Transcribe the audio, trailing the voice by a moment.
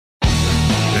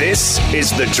This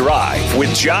is The Drive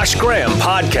with Josh Graham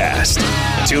podcast.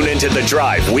 Tune into The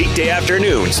Drive weekday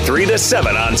afternoons 3 to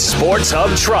 7 on Sports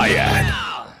Hub Triad.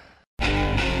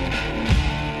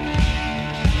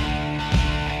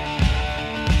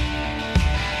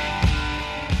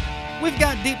 We've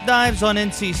got deep dives on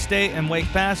NC State and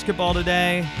Wake basketball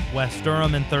today. Wes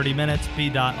Durham in 30 minutes,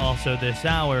 BDAHT also this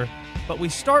hour. But we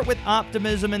start with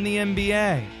optimism in the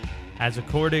NBA. As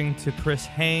according to Chris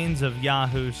Haynes of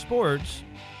Yahoo Sports,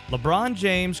 LeBron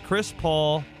James, Chris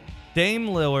Paul, Dame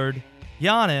Lillard,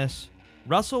 Giannis,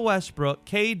 Russell Westbrook,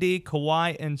 KD,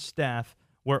 Kawhi, and Steph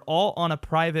were all on a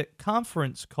private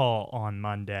conference call on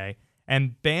Monday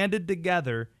and banded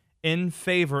together in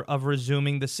favor of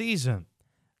resuming the season.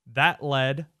 That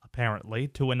led, apparently,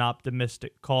 to an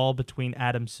optimistic call between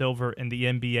Adam Silver and the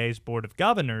NBA's Board of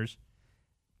Governors.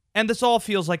 And this all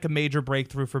feels like a major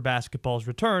breakthrough for basketball's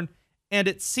return, and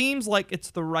it seems like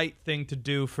it's the right thing to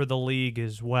do for the league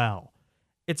as well.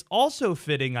 It's also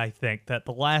fitting, I think, that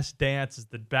The Last Dance is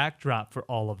the backdrop for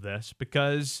all of this,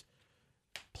 because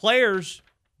players,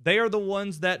 they are the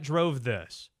ones that drove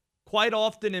this. Quite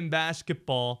often in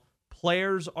basketball,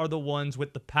 players are the ones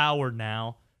with the power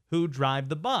now who drive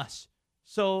the bus.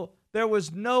 So there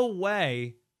was no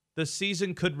way the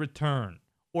season could return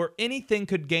or anything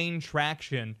could gain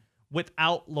traction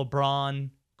without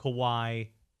LeBron, Kawhi,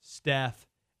 Steph,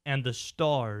 and the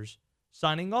stars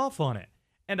signing off on it.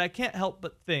 And I can't help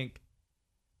but think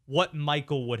what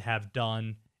Michael would have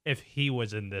done if he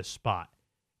was in this spot.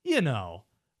 You know,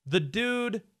 the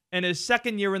dude in his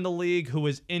second year in the league who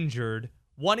was injured,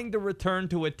 wanting to return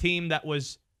to a team that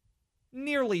was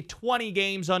nearly 20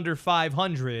 games under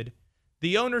 500.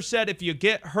 The owner said if you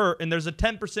get hurt, and there's a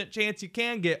 10% chance you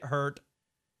can get hurt,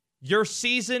 your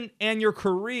season and your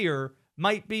career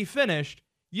might be finished,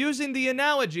 using the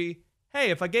analogy, hey,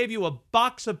 if I gave you a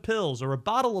box of pills or a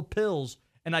bottle of pills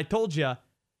and I told you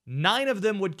 9 of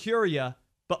them would cure you,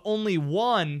 but only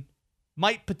 1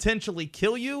 might potentially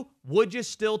kill you, would you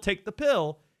still take the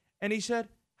pill? And he said,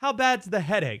 how bad's the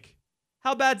headache?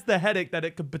 How bad's the headache that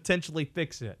it could potentially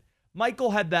fix it?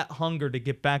 Michael had that hunger to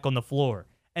get back on the floor,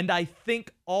 and I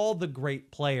think all the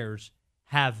great players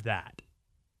have that.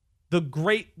 The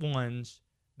great ones,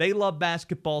 they love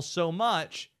basketball so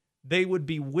much, they would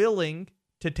be willing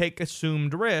to take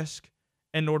assumed risk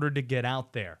in order to get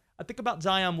out there. I think about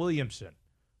Zion Williamson,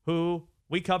 who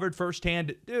we covered firsthand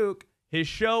at Duke. His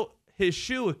shoe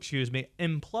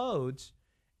implodes,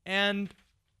 and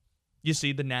you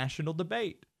see the national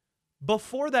debate.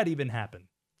 Before that even happened,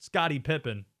 Scottie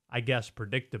Pippen, I guess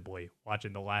predictably,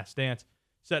 watching The Last Dance,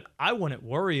 said, I wouldn't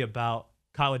worry about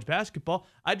college basketball.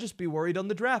 I'd just be worried on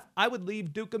the draft. I would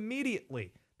leave Duke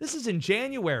immediately. This is in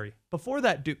January, before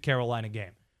that Duke-Carolina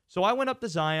game. So I went up to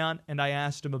Zion, and I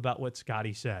asked him about what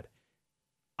Scottie said.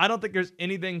 I don't think there's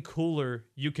anything cooler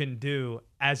you can do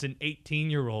as an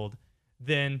 18-year-old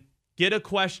than get a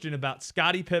question about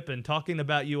Scottie Pippen talking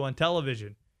about you on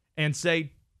television and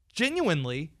say,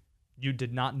 genuinely, you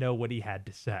did not know what he had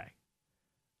to say.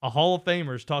 A Hall of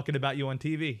Famer's talking about you on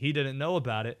TV. He didn't know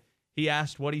about it. He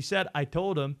asked what he said. I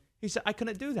told him. He said, I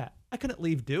couldn't do that. I couldn't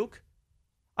leave Duke.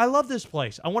 I love this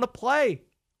place. I want to play.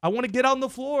 I want to get on the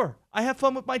floor. I have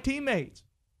fun with my teammates.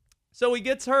 So he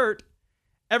gets hurt.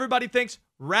 Everybody thinks,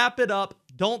 wrap it up.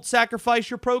 Don't sacrifice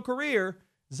your pro career.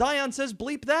 Zion says,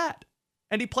 bleep that.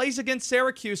 And he plays against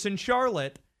Syracuse in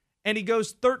Charlotte. And he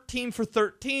goes 13 for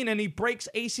 13. And he breaks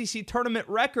ACC tournament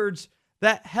records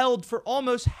that held for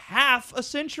almost half a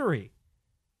century.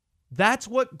 That's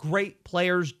what great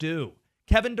players do.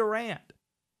 Kevin Durant.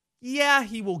 Yeah,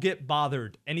 he will get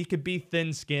bothered, and he could be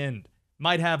thin-skinned.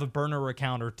 Might have a burner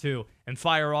account or two and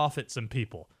fire off at some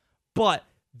people. But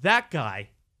that guy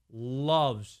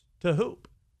loves to hoop.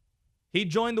 He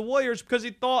joined the Warriors because he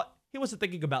thought he wasn't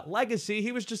thinking about legacy.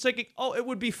 He was just thinking, oh, it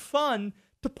would be fun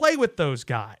to play with those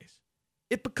guys.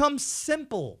 It becomes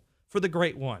simple for the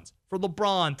great ones. For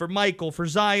LeBron, for Michael, for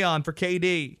Zion, for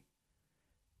KD.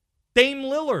 Dame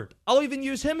Lillard. I'll even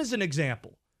use him as an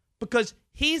example because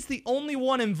he's the only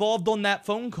one involved on that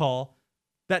phone call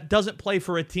that doesn't play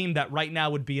for a team that right now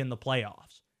would be in the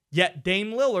playoffs. Yet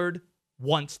Dame Lillard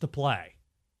wants to play.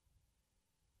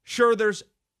 Sure, there's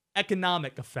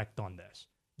economic effect on this.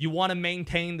 You want to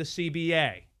maintain the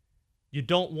CBA. You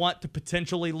don't want to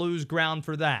potentially lose ground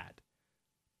for that.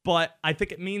 But I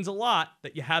think it means a lot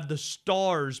that you have the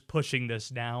stars pushing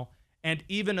this now, and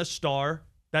even a star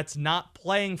that's not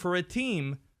playing for a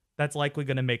team that's likely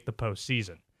going to make the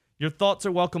postseason. Your thoughts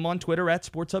are welcome on Twitter at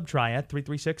SportsHubTriad,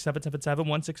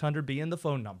 336-777-1600 being the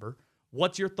phone number.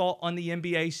 What's your thought on the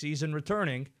NBA season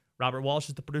returning? Robert Walsh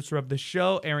is the producer of the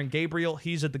show. Aaron Gabriel,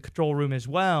 he's at the control room as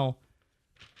well.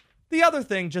 The other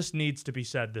thing just needs to be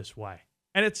said this way,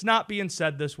 and it's not being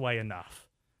said this way enough.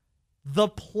 The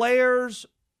players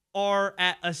are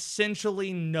at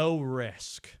essentially no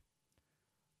risk.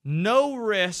 No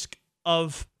risk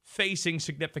of facing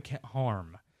significant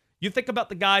harm. You think about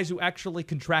the guys who actually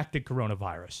contracted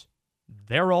coronavirus.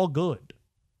 They're all good.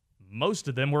 Most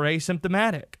of them were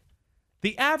asymptomatic.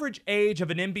 The average age of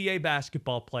an NBA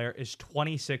basketball player is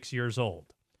 26 years old.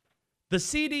 The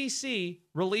CDC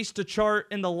released a chart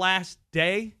in the last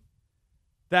day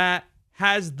that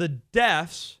has the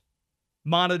deaths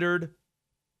monitored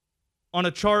on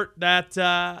a chart that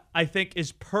I think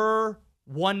is per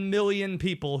 1 million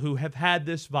people who have had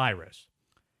this virus.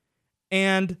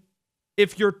 And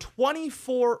if you're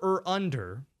 24 or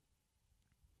under,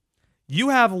 you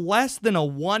have less than a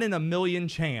 1 in a million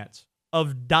chance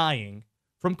of dying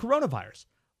from coronavirus.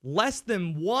 Less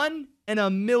than 1 in a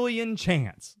million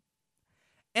chance.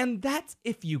 And that's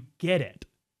if you get it.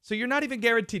 So you're not even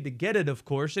guaranteed to get it, of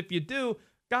course. If you do,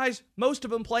 guys, most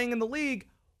of them playing in the league,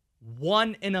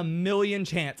 1 in a million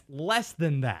chance, less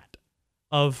than that,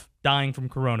 of dying from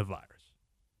coronavirus.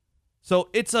 So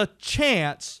it's a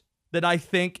chance that I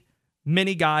think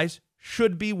many guys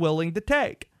should be willing to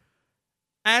take.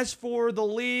 As for the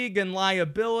league and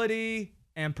liability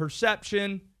and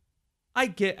perception, I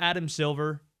get Adam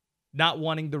Silver not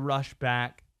wanting to rush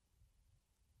back.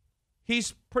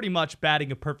 He's pretty much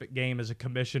batting a perfect game as a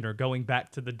commissioner, going back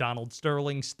to the Donald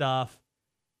Sterling stuff.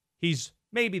 He's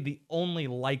maybe the only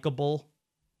likable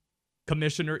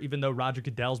commissioner, even though Roger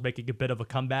Goodell's making a bit of a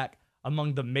comeback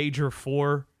among the major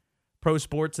 4 pro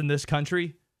sports in this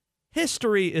country.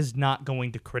 History is not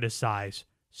going to criticize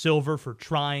Silver for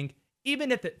trying,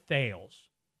 even if it fails,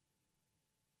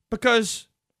 because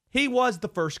he was the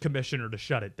first commissioner to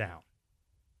shut it down.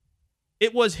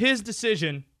 It was his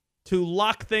decision to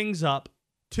lock things up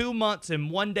 2 months and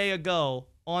 1 day ago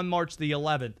on March the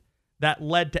 11th that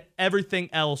led to everything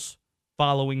else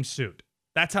following suit.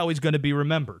 That's how he's going to be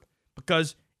remembered.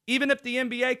 Because even if the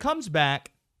NBA comes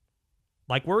back,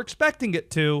 like we're expecting it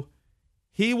to,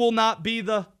 he will not be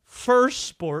the first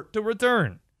sport to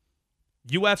return.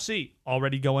 UFC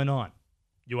already going on.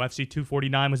 UFC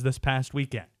 249 was this past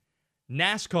weekend.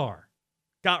 NASCAR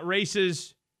got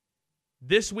races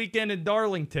this weekend in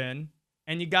Darlington,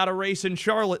 and you got a race in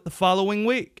Charlotte the following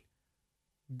week.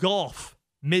 Golf,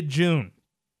 mid-June.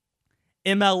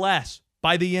 MLS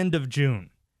by the end of June.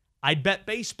 I'd bet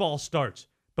baseball starts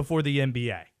before the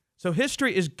NBA. So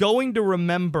history is going to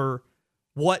remember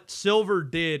what Silver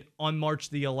did on March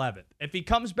the 11th. If he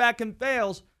comes back and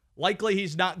fails, likely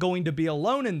he's not going to be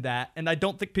alone in that, and I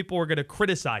don't think people are going to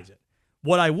criticize it.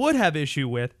 What I would have issue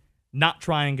with, not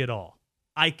trying at all.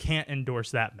 I can't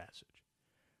endorse that message.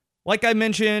 Like I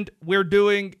mentioned, we're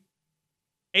doing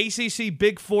ACC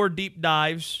Big Four deep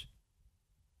dives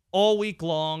all week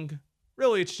long.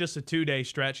 Really, it's just a 2-day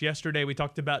stretch. Yesterday, we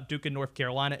talked about Duke and North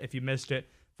Carolina. If you missed it,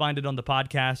 find it on the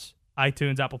podcast,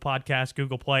 iTunes, Apple Podcasts,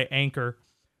 Google Play, Anchor.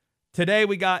 Today,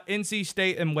 we got NC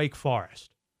State and Wake Forest.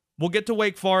 We'll get to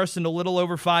Wake Forest in a little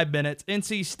over 5 minutes.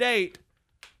 NC State,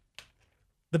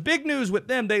 the big news with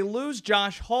them, they lose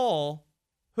Josh Hall,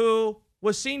 who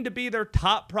was seen to be their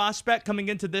top prospect coming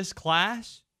into this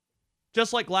class.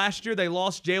 Just like last year, they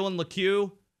lost Jalen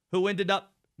LeCue, who ended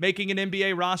up making an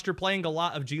NBA roster, playing a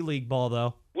lot of G League ball,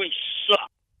 though. We suck.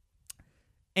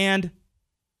 And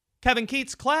Kevin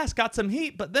Keatts' class got some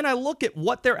heat, but then I look at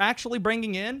what they're actually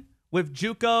bringing in with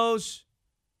JUCOs,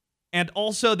 and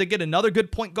also they get another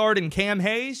good point guard in Cam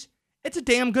Hayes. It's a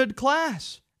damn good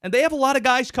class, and they have a lot of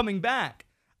guys coming back.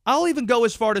 I'll even go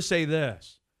as far to say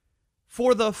this.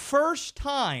 For the first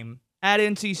time at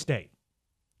NC State,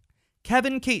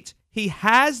 Kevin Keatts, he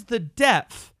has the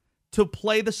depth to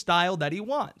play the style that he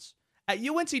wants. At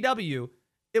UNCW,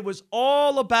 it was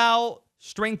all about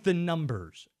strength in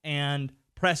numbers and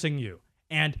pressing you.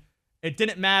 And it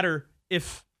didn't matter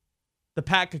if the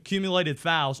Pack accumulated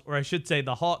fouls, or I should say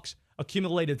the Hawks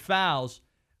accumulated fouls.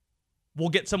 We'll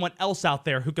get someone else out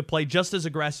there who could play just as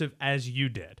aggressive as you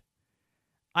did.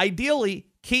 Ideally,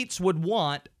 Keatts would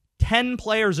want 10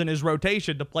 players in his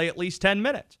rotation to play at least 10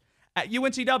 minutes. At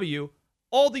UNCW,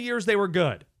 all the years they were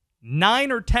good,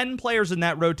 9 or 10 players in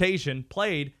that rotation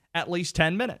played at least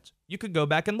 10 minutes. You could go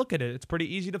back and look at it. It's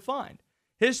pretty easy to find.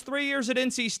 His 3 years at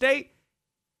NC State,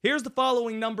 here's the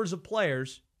following numbers of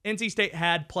players NC State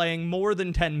had playing more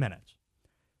than 10 minutes.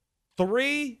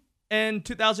 3 in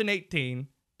 2018,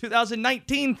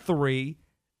 2019, 3,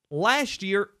 last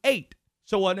year, 8.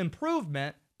 So an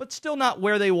improvement, but still not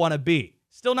where they want to be.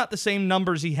 Still not the same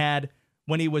numbers he had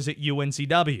when he was at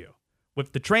UNCW.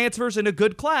 With the transfers in a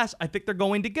good class, I think they're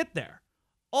going to get there.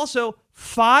 Also,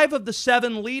 5 of the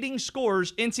 7 leading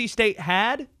scorers NC State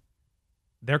had,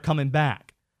 they're coming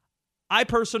back. I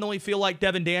personally feel like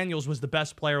Devin Daniels was the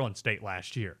best player on State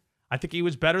last year. I think he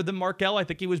was better than Markell. I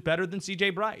think he was better than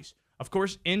CJ Bryce. Of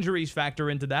course, injuries factor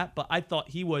into that, but I thought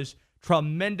he was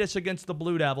tremendous against the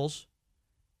Blue Devils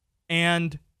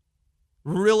and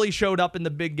really showed up in the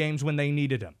big games when they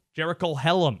needed him. Jericho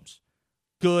Helms,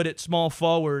 good at small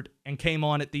forward and came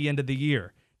on at the end of the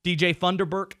year. DJ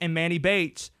Funderburk and Manny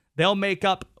Bates, they'll make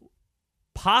up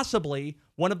possibly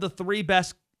one of the 3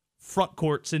 best front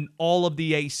courts in all of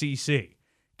the ACC.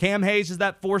 Cam Hayes is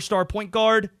that 4-star point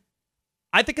guard.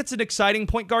 I think it's an exciting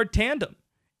point guard tandem.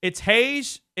 It's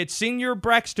Hayes, it's senior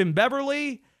Braxton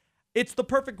Beverly. It's the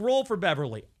perfect role for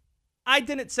Beverly. I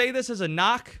didn't say this as a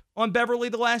knock on Beverly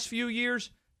the last few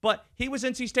years, but he was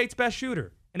NC State's best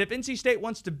shooter. And if NC State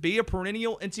wants to be a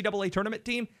perennial NCAA tournament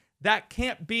team, that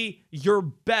can't be your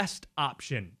best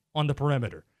option on the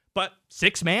perimeter. But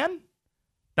 6-man,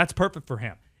 that's perfect for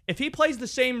him. If he plays the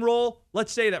same role,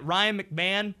 let's say that Ryan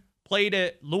McMahon played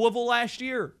at Louisville last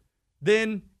year,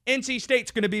 then NC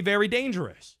State's going to be very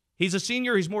dangerous. He's a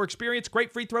senior. He's more experienced.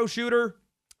 Great free throw shooter.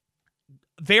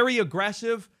 Very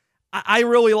aggressive. I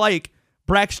really like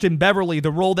Braxton Beverly,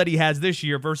 the role that he has this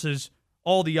year versus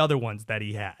all the other ones that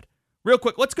he had. Real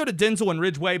quick, let's go to Denzel and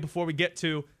Ridgeway before we get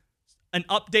to an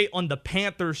update on the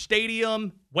Panthers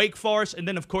Stadium, Wake Forest, and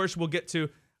then, of course, we'll get to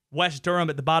Wes Durham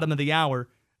at the bottom of the hour.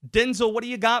 Denzel, what do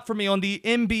you got for me on the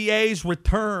NBA's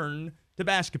return to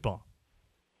basketball?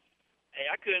 Hey,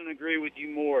 I couldn't agree with you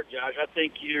more, Josh. I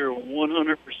think you're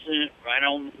 100% right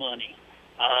on the money.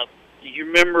 Do you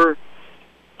remember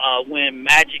when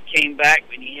Magic came back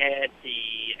when he had the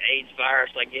AIDS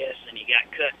virus, I guess, and he got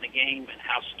cut in the game and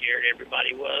how scared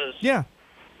everybody was? Yeah.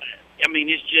 I mean,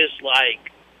 it's just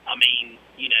like,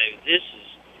 this is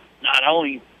not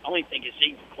only think it's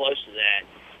even close to that.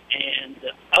 And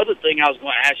the other thing I was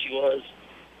going to ask you was,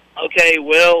 okay,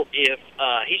 well, if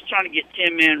he's trying to get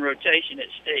 10-man rotation at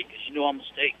State, because you know I'm a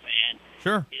State fan.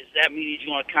 Sure. Does that mean he's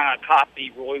going to kind of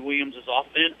copy Roy Williams'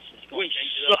 offense? He's going to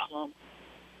change it up some?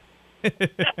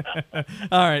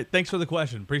 All right. Thanks for the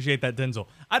question. Appreciate that, Denzel.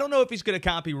 I don't know if he's going to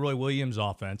copy Roy Williams'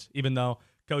 offense, even though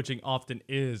coaching often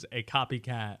is a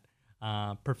copycat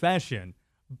profession.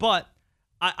 But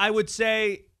I would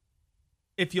say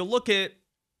if you look at,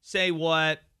 say,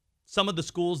 what some of the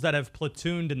schools that have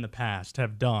platooned in the past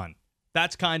have done,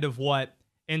 that's kind of what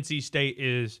NC State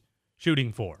is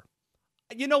shooting for.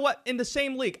 You know what? In the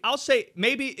same league, I'll say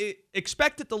maybe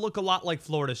expect it to look a lot like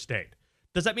Florida State.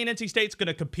 Does that mean NC State's going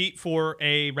to compete for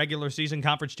a regular season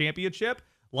conference championship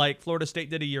like Florida State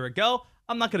did a year ago?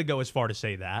 I'm not going to go as far to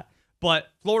say that. But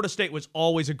Florida State was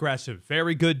always aggressive,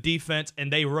 very good defense,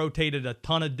 and they rotated a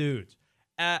ton of dudes.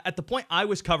 At the point I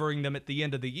was covering them at the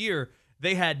end of the year,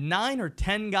 they had 9 or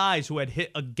 10 guys who had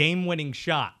hit a game-winning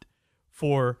shot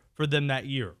for them that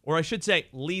year. Or I should say,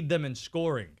 lead them in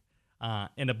scoring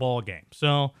in a ball game.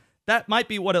 So that might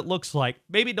be what it looks like.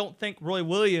 Maybe don't think Roy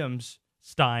Williams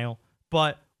style,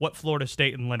 but what Florida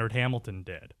State and Leonard Hamilton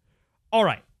did. All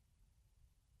right.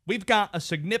 We've got a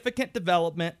significant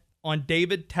development on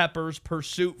David Tepper's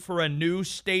pursuit for a new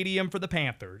stadium for the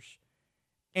Panthers.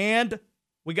 And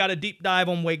we got a deep dive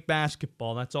on Wake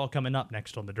basketball. That's all coming up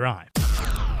next on The Drive.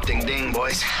 Ding, ding,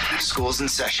 boys. School's in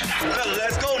session.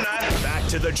 Let's go now. Back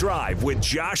to The Drive with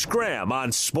Josh Graham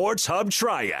on Sports Hub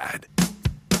Triad.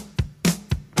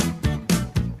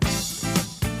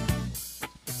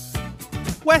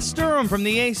 Wes Durham from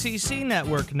the ACC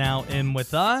Network now in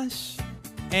with us.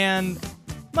 And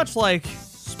much like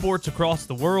sports across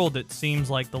the world, it seems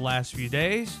like the last few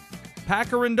days,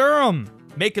 Packer and Durham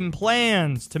making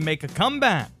plans to make a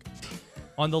comeback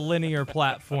on the linear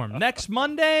platform. Next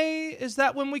Monday, is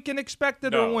that when we can expect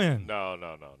it or when?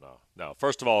 No.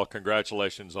 First of all,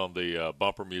 congratulations on the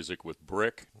bumper music with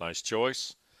Brick. Nice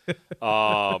choice.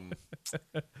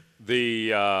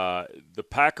 The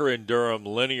Packer and Durham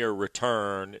linear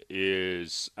return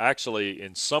is actually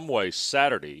in some ways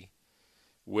Saturday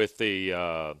with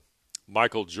the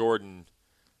Michael Jordan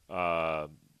at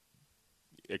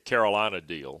Carolina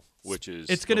deal, which is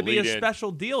it's going to be a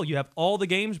special deal. You have all the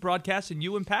games broadcast, and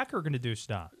you and Packer are going to do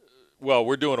stuff. Well,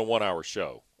 we're doing a 1-hour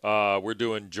show. We're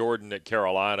doing Jordan at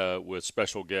Carolina with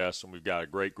special guests, and we've got a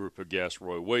great group of guests: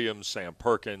 Roy Williams, Sam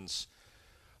Perkins,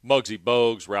 Muggsy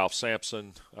Bogues, Ralph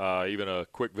Sampson, even a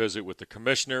quick visit with the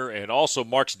commissioner, and also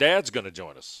Mark's dad's going to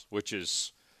join us, which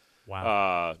is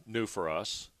new for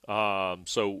us.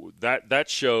 So that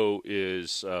show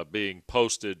is being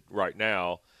posted right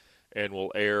now and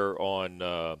will air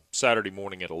on Saturday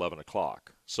morning at 11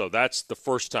 o'clock. So that's the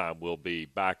first time we'll be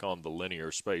back on the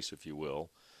linear space, if you will.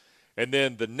 And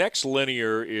then the next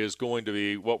linear is going to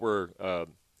be what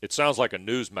it sounds like a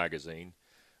news magazine,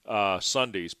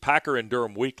 Sundays, Packer and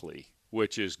Durham Weekly,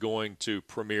 which is going to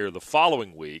premiere the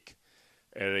following week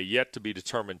at a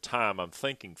yet-to-be-determined time. I'm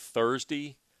thinking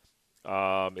Thursday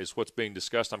is what's being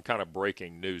discussed. I'm kind of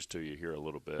breaking news to you here a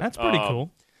little bit. That's pretty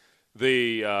cool.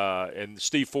 And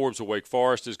Steve Forbes of Wake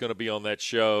Forest is going to be on that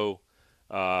show.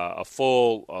 A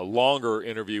longer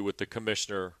interview with the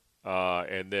commissioner,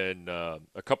 and then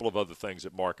a couple of other things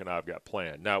that Mark and I have got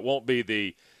planned. Now, it won't be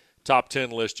the top 10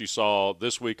 list you saw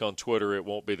this week on Twitter. It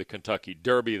won't be the Kentucky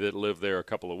Derby that lived there a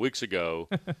couple of weeks ago.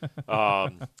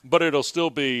 But it'll still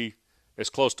be as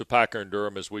close to Packer and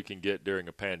Durham as we can get during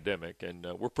a pandemic. And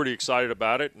we're pretty excited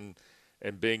about it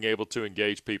and being able to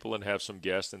engage people and have some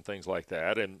guests and things like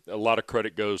that. And a lot of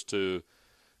credit goes to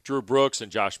Drew Brooks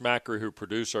and Josh Macri, who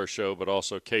produce our show, but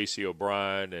also Casey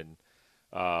O'Brien and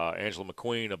Angela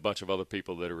McQueen, a bunch of other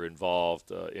people that are involved,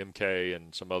 MK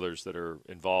and some others that are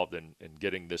involved in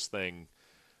getting this thing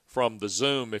from the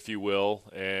Zoom, if you will,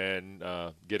 and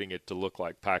getting it to look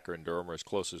like Packer and Durham, or as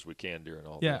close as we can during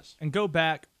all this. And go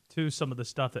back to some of the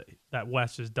stuff that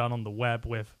Wes has done on the web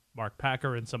with Mark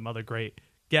Packer and some other great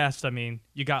guests. I mean,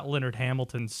 you got Leonard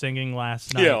Hamilton singing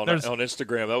last night. Yeah, on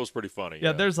Instagram. That was pretty funny.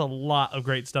 Yeah, there's a lot of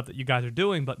great stuff that you guys are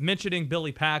doing, but mentioning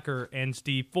Billy Packer and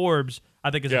Steve Forbes, I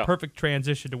think is a perfect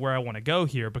transition to where I want to go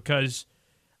here, because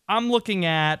I'm looking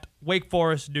at Wake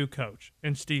Forest's new coach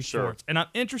and Steve Forbes, and I'm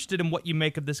interested in what you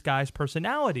make of this guy's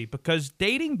personality, because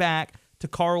dating back to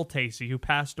Carl Tacey, who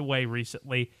passed away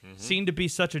recently, seemed to be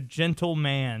such a gentle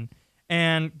man,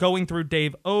 and going through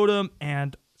Dave Odom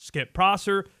and Skip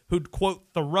Prosser, who'd quote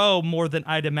Thoreau more than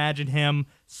I'd imagine him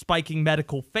spiking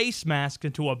medical face masks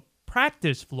into a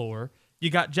practice floor. You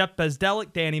got Jeff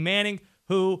Bezdelic, Danny Manning,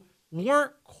 who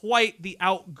weren't quite the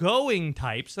outgoing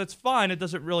types. That's fine. It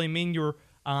doesn't really mean you're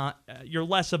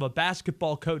less of a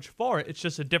basketball coach for it. It's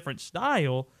just a different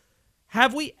style.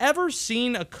 Have we ever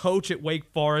seen a coach at Wake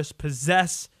Forest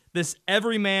possess this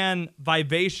everyman,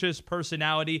 vivacious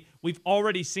personality we've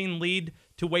already seen lead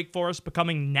to Wake Forest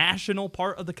becoming national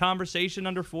part of the conversation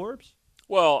under Forbes?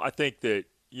 Well, I think that,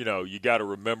 you got to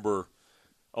remember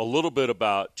a little bit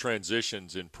about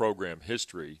transitions in program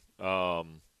history.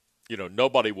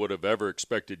 Nobody would have ever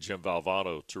expected Jim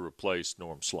Valvano to replace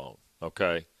Norm Sloan,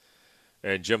 okay?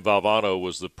 And Jim Valvano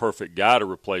was the perfect guy to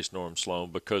replace Norm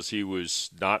Sloan because he was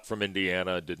not from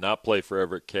Indiana, did not play for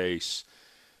Everett Case,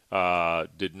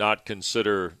 did not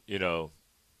consider,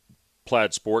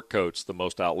 plaid sport coats the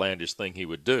most outlandish thing he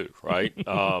would do, right?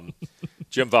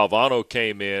 Jim Valvano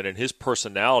came in, and his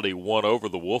personality won over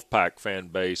the Wolfpack fan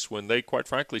base when they, quite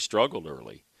frankly, struggled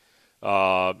early.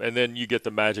 And then you get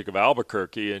the magic of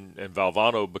Albuquerque, and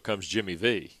Valvano becomes Jimmy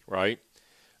V, right?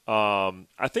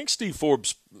 I think Steve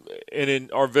Forbes, and in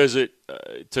our visit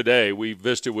today, we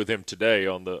visited with him today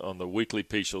on the weekly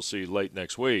piece you'll see late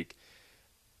next week.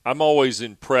 I'm always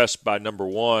impressed by, number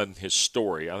one, his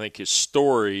story. I think his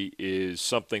story is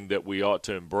something that we ought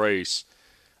to embrace.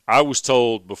 I was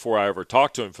told before I ever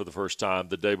talked to him for the first time,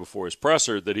 the day before his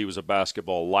presser, that he was a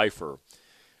basketball lifer.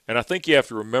 And I think you have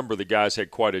to remember the guy's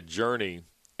had quite a journey,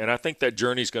 and I think that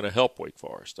journey is going to help Wake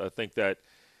Forest. I think that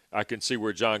I can see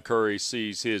where John Curry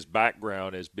sees his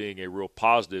background as being a real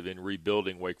positive in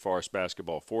rebuilding Wake Forest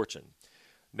basketball fortune.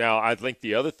 Now, I think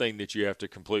the other thing that you have to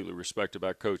completely respect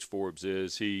about Coach Forbes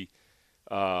is he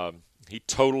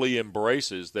totally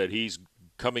embraces that he's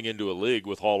coming into a league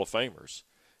with Hall of Famers.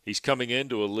 He's coming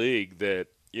into a league that,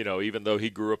 even though he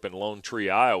grew up in Lone Tree,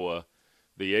 Iowa,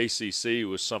 the ACC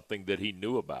was something that he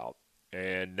knew about.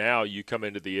 And now you come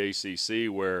into the ACC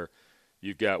where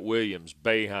you've got Williams,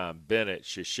 Boeheim, Bennett,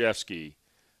 Krzyzewski,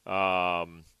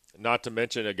 not to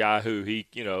mention a guy who he,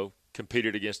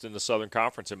 competed against in the Southern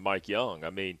Conference, and Mike Young. I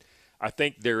mean, I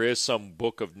think there is some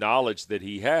book of knowledge that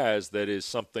he has that is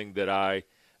something that I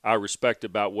respect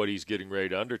about what he's getting ready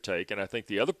to undertake. And I think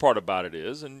the other part about it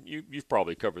is, and you've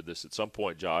probably covered this at some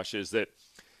point, Josh, is that,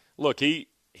 look,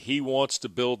 he wants to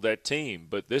build that team,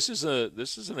 but this is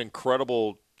an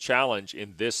incredible challenge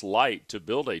in this light to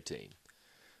build a team.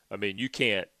 I mean, you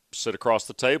can't sit across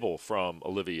the table from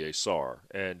Olivier Sarr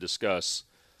and discuss,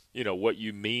 what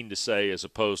you mean to say as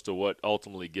opposed to what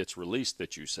ultimately gets released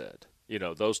that you said.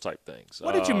 Those type things.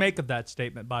 What did you make of that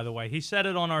statement, by the way? He said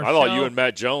it on our show. I thought you and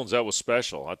Matt Jones, that was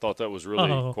special. I thought that was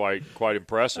really quite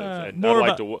impressive. And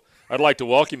I'd like to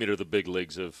welcome you to the big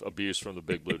leagues of abuse from the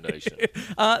Big Blue Nation.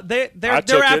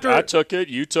 I took it.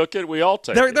 You took it. We all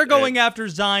take it. They're going after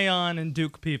Zion and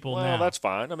Duke people now. Well, that's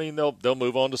fine. I mean, they'll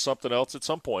move on to something else at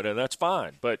some point, and that's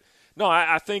fine. But, no,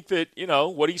 I think that,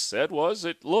 what he said was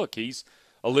that, look,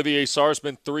 Olivier Sarr's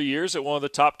been 3 years at one of the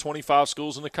top 25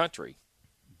 schools in the country.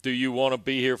 Do you want to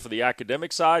be here for the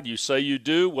academic side? You say you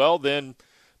do. Well, then,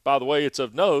 by the way, it's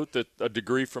of note that a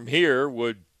degree from here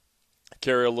would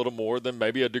carry a little more than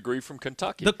maybe a degree from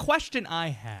Kentucky. The question I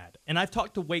had, and I've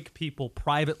talked to Wake people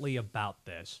privately about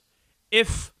this,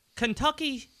 if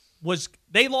Kentucky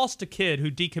they lost a kid who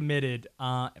decommitted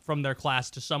from their class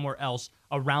to somewhere else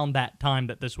around that time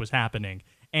that this was happening,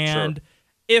 and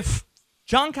if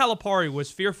John Calipari was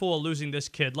fearful of losing this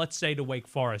kid, let's say to Wake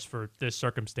Forest for this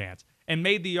circumstance, and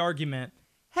made the argument,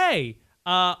 hey,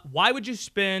 why would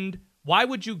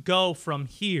you go from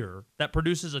here that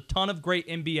produces a ton of great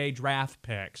NBA draft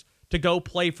picks to go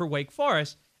play for Wake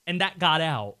Forest, and that got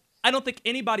out? I don't think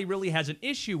anybody really has an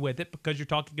issue with it because you're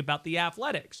talking about the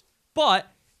athletics. But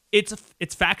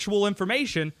it's factual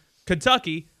information.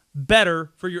 Kentucky,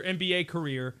 better for your NBA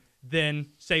career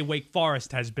than, say, Wake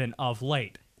Forest has been of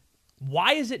late.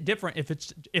 Why is it different if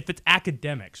it's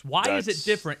academics? Why is it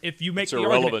different if you make the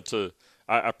irrelevant argument?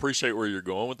 I appreciate where you're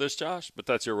going with this, Josh, but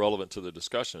that's irrelevant to the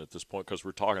discussion at this point because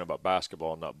we're talking about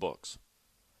basketball, not books.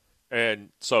 And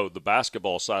so the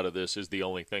basketball side of this is the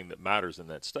only thing that matters in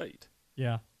that state.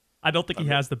 Yeah. I don't think he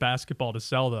has the basketball to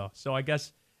sell, though. So I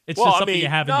guess it's just something you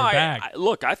have in your bag.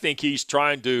 Look, I think he's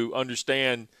trying to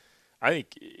understand – I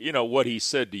think, what he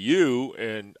said to you,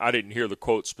 and I didn't hear the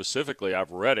quote specifically.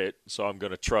 I've read it, so I'm going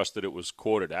to trust that it was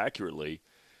quoted accurately.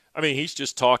 I mean, he's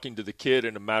just talking to the kid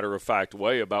in a matter-of-fact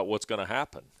way about what's going to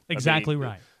happen. Exactly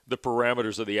right. The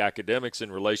parameters of the academics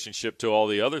in relationship to all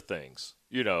the other things,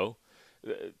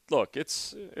 Look,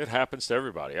 it happens to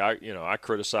everybody. I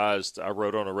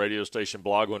wrote on a radio station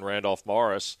blog when Randolph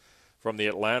Morris from the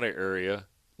Atlanta area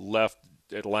left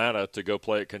Atlanta to go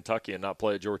play at Kentucky and not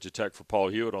play at Georgia Tech for Paul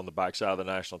Hewitt on the backside of the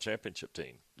national championship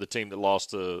team, the team that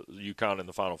lost to UConn in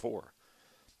the Final Four.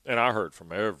 And I heard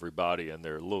from everybody and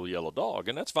their little yellow dog,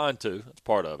 and that's fine too. That's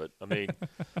part of it. I mean,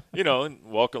 and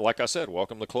welcome, like I said,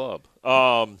 welcome to the club.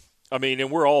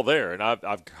 And we're all there, and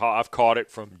I've caught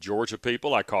it from Georgia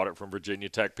people. I caught it from Virginia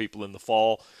Tech people in the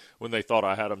fall when they thought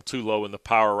I had them too low in the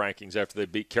power rankings after they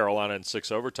beat Carolina in 6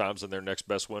 overtimes, and their next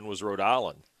best win was Rhode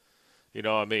Island.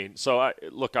 So I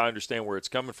understand where it's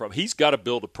coming from. He's got to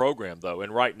build a program, though.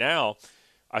 And right now,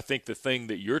 I think the thing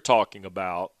that you're talking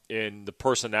about in the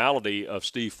personality of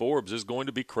Steve Forbes is going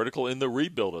to be critical in the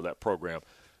rebuild of that program.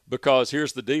 Because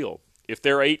here's the deal. If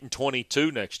they're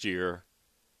 8-22 next year,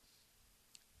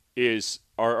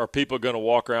 are people going to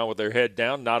walk around with their head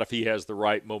down? Not if he has the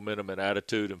right momentum and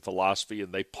attitude and philosophy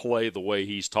and they play the way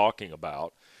he's talking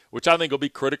about, which I think will be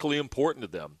critically important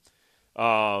to them.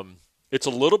 It's a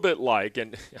little bit like,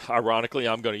 and ironically,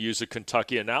 I'm going to use a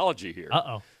Kentucky analogy here.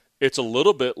 Uh-oh. It's a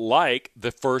little bit like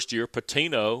the first year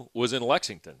Pitino was in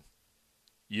Lexington.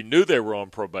 You knew they were on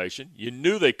probation. You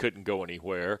knew they couldn't go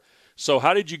anywhere. So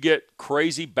how did you get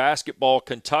crazy basketball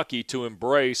Kentucky to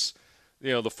embrace,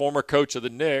 the former coach of the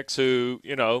Knicks who,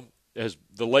 as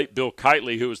the late Bill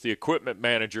Kitely, who was the equipment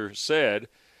manager, said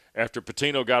after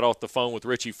Pitino got off the phone with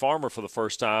Richie Farmer for the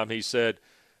first time, he said,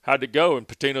 how'd it go? And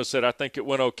Pitino said, I think it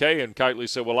went okay. And Kitely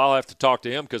said, well, I'll have to talk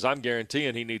to him because I'm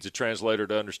guaranteeing he needs a translator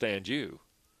to understand you.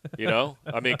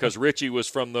 Because Richie was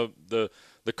from the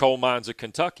coal mines of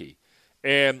Kentucky.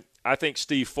 And I think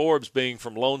Steve Forbes being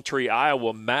from Lone Tree,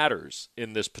 Iowa matters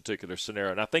in this particular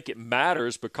scenario. And I think it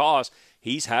matters because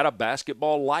he's had a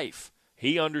basketball life.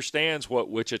 He understands what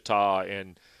Wichita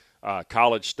and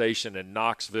College Station and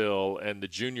Knoxville and the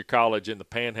junior college in the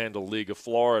Panhandle League of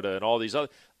Florida and all these other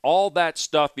 – all that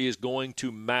stuff is going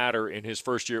to matter in his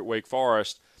first year at Wake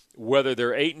Forest, whether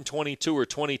they're 8-22 or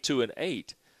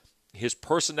 22-8. His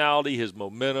personality, his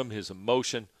momentum, his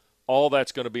emotion, all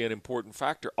that's going to be an important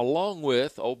factor, along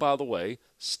with, oh, by the way,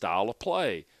 style of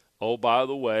play. Oh, by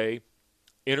the way,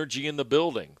 energy in the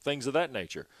building, things of that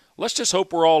nature. Let's just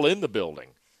hope we're all in the building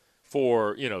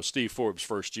for, Steve Forbes'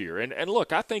 first year. And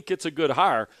look, I think it's a good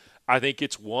hire. I think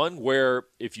it's one where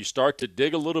if you start to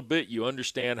dig a little bit, you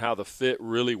understand how the fit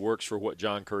really works for what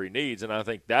John Curry needs, and I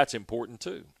think that's important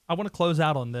too. I want to close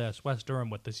out on this, Wes Durham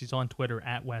with this. He's on Twitter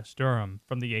at Wes Durham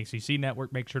from the ACC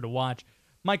Network. Make sure to watch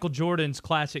Michael Jordan's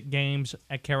classic games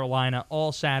at Carolina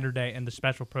all Saturday, and the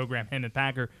special program him and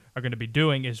Packer are going to be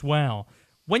doing as well.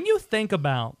 When you think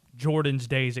about Jordan's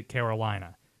days at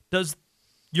Carolina, does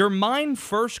your mind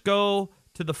first go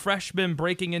to the freshman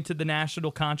breaking into the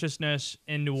national consciousness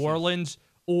in New Orleans,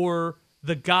 or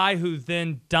the guy who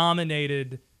then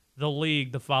dominated the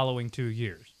league the following 2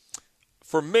 years?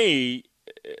 For me,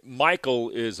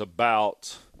 Michael's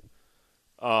about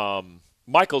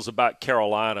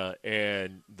Carolina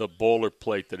and the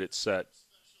boilerplate that it set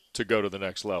to go to the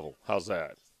next level. How's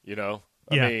that? I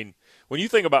mean, when you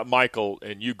think about Michael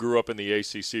and you grew up in the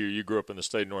ACC or you grew up in the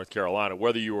state of North Carolina,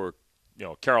 whether you were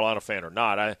Carolina fan or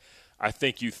not, I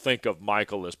think you think of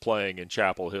Michael as playing in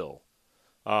Chapel Hill,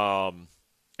 and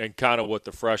kind of what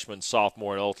the freshman,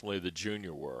 sophomore, and ultimately the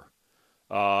junior were.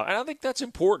 And I think that's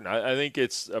important. I think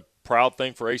it's a proud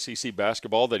thing for ACC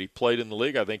basketball that he played in the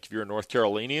league. I think if you're a North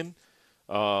Carolinian,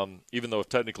 even though I've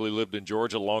technically lived in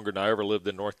Georgia longer than I ever lived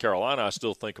in North Carolina, I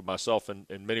still think of myself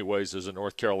in many ways as a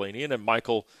North Carolinian. And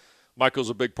Michael's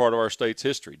a big part of our state's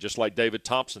history, just like David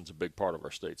Thompson's a big part of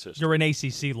our state's history. You're an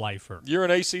ACC lifer. You're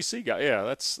an ACC guy. Yeah,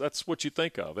 that's what you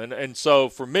think of. And so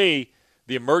for me,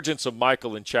 the emergence of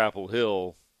Michael in Chapel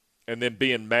Hill and then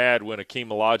being mad when Akeem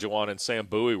Olajuwon and Sam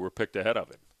Bowie were picked ahead of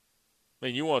him. I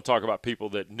mean, you want to talk about people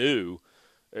that knew.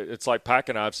 It's like Pack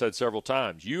and I have said several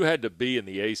times. You had to be in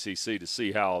the ACC to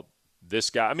see how this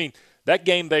guy – I mean, that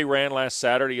game they ran last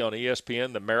Saturday on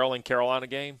ESPN, the Maryland-Carolina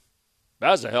game, that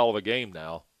was a hell of a game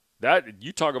now. That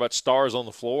you talk about stars on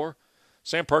the floor.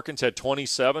 Sam Perkins had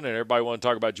 27, and everybody wanted to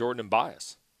talk about Jordan and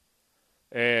Bias.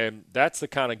 And that's the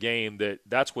kind of game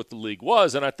that's what the league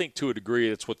was, and I think to a degree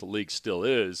it's what the league still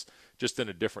is, just in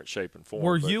a different shape and form.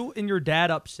 Were you and your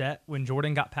dad upset when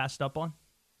Jordan got passed up on?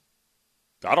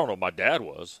 I don't know if my dad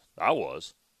was. I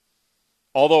was.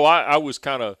 Although I was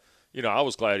kind of, I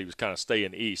was glad he was kind of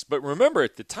staying east. But remember,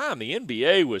 at the time, the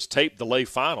NBA was tape delay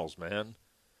finals, man.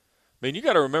 I mean, you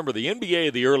got to remember the NBA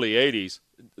of the early 80s,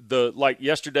 like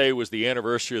yesterday was the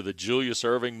anniversary of the Julius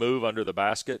Erving move under the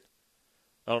basket.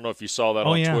 I don't know if you saw that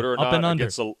on Twitter or up not and under.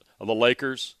 against the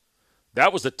Lakers.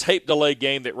 That was a tape delay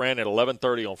game that ran at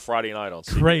 11:30 on Friday night on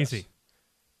CBS. Crazy.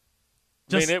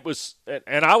 I mean, it was –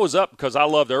 and I was up because I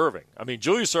loved Irving. I mean,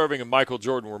 Julius Erving and Michael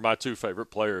Jordan were my two favorite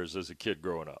players as a kid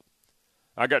growing up.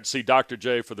 I got to see Dr.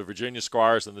 J for the Virginia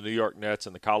Squires and the New York Nets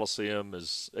in the Coliseum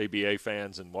as ABA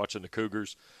fans and watching the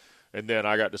Cougars. And then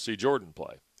I got to see Jordan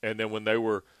play. And then when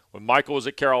Michael was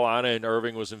at Carolina and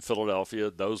Irving was in Philadelphia,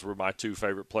 those were my two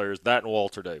favorite players, that and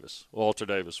Walter Davis. Walter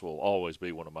Davis will always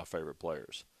be one of my favorite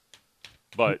players.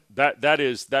 But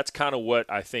that's kind of what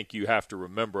I think you have to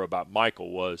remember about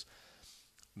Michael was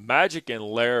Magic and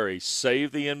Larry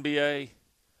saved the NBA.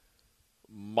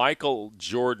 Michael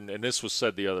Jordan, and this was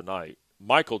said the other night,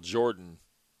 Michael Jordan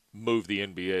moved the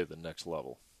NBA to the next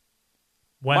level.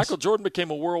 Michael Jordan became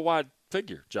a worldwide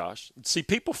figure, Josh. See,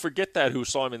 people forget that who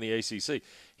saw him in the ACC.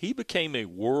 He became a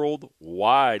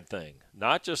worldwide thing,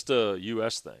 not just a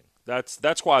U.S. thing.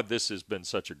 That's why this has been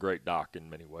such a great doc in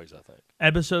many ways, I think.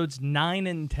 Episodes 9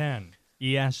 and 10,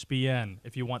 ESPN,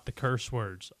 if you want the curse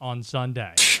words, on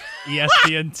Sunday.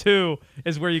 ESPN 2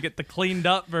 is where you get the cleaned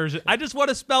up version. I just want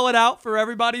to spell it out for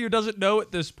everybody who doesn't know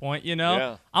at this point,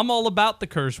 Yeah. I'm all about the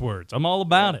curse words. I'm all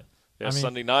about it. Yeah,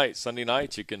 Sunday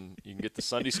nights you can get the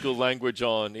Sunday school language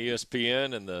on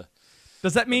ESPN and the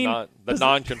Does that mean the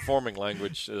non-conforming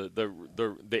language?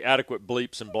 The adequate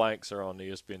bleeps and blanks are on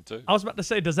ESPN too. I was about to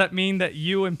say, does that mean that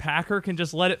you and Packer can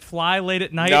just let it fly late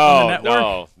at night on the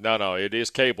network? No. It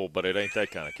is cable, but it ain't that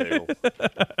kind of cable.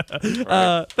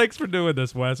 Right. Thanks for doing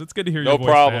this, Wes. It's good to hear your voice.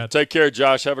 No problem. Man. Take care,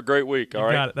 Josh. Have a great week. All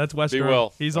right. Got it. That's Wes Be Durham.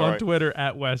 well. He's All on right. Twitter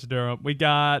at Wes Durham. We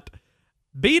got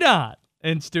BDAHT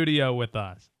in studio with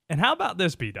us. And how about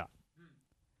this, BDAHT?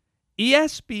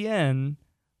 ESPN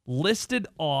listed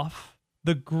off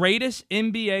the greatest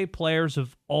NBA players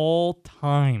of all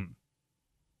time.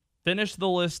 Finish the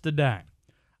list today.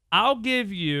 I'll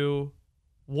give you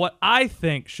what I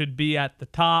think should be at the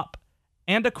top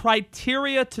and a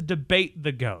criteria to debate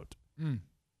the GOAT.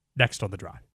 Next on The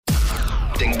Drive.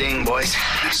 Ding, ding, boys.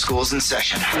 School's in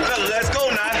session. Let's go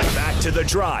now. Back to The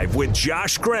Drive with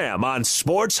Josh Graham on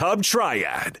Sports Hub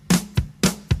Triad.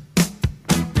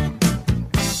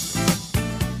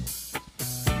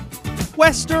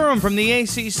 Wes Durham from the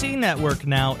ACC Network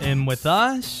now in with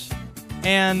us.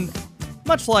 And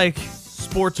much like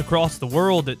sports across the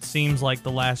world, it seems like the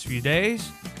last few days,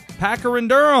 Packer and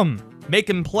Durham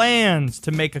making plans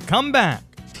to make a comeback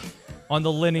on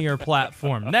the linear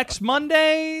platform. Next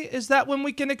Monday, is that when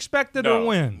we can expect it or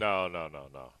when?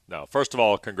 No. First of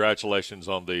all, congratulations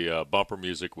on the bumper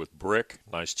music with Brick.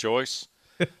 Nice choice.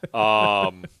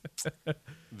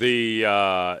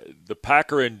 The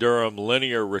Packer and Durham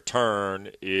linear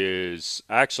return is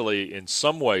actually in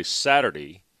some ways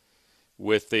Saturday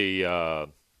with the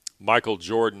Michael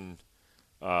Jordan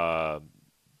at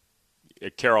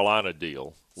Carolina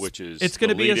deal, which is it's going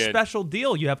to be a special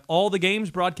deal. You have all the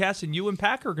games broadcast, and you and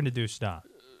Packer are going to do stuff.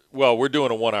 Well, we're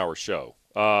doing a 1-hour show.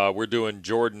 We're doing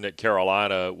Jordan at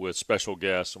Carolina with special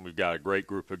guests, and we've got a great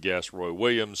group of guests: Roy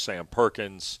Williams, Sam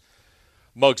Perkins,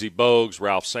 Muggsy Bogues,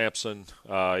 Ralph Sampson,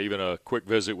 even a quick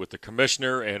visit with the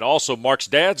commissioner, and also Mark's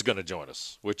dad's going to join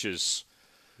us, which is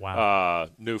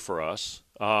new for us.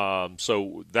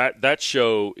 So that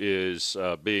show is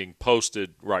being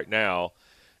posted right now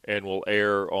and will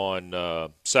air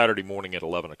on Saturday morning at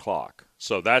 11 o'clock.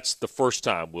 So that's the first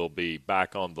time we'll be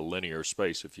back on the linear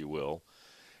space, if you will.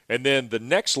 And then the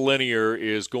next linear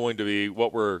is going to be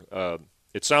what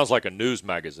it sounds like a news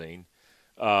magazine,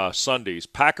 Sundays,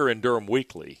 Packer and Durham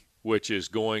Weekly, which is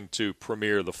going to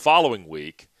premiere the following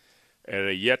week at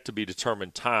a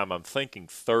yet-to-be-determined time. I'm thinking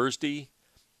Thursday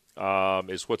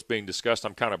is what's being discussed.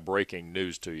 I'm kind of breaking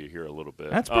news to you here a little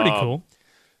bit. That's pretty cool.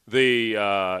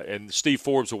 And Steve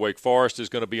Forbes of Wake Forest is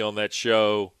going to be on that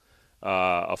show.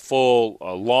 A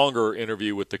longer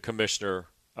interview with the commissioner,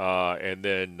 and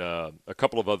then a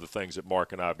couple of other things that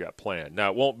Mark and I have got planned.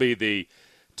 Now, it won't be the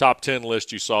top 10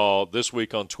 list you saw this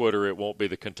week on Twitter. It won't be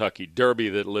the Kentucky Derby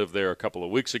that lived there a couple of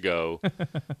weeks ago.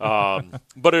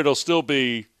 But it'll still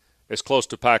be as close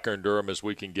to Packer and Durham as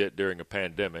we can get during a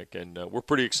pandemic. And we're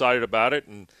pretty excited about it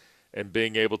and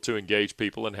being able to engage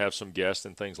people and have some guests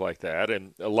and things like that.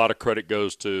 And a lot of credit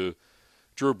goes to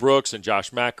Drew Brooks and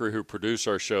Josh Macri, who produce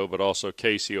our show, but also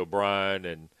Casey O'Brien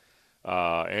and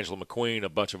Angela McQueen, a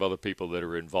bunch of other people that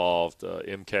are involved,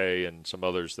 MK and some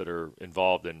others that are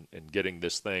involved in getting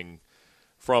this thing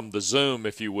from the Zoom,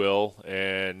 if you will,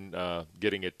 and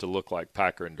getting it to look like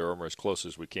Packer and Durham, or as close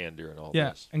as we can during all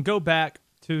this. And go back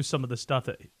to some of the stuff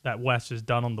that Wes has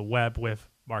done on the web with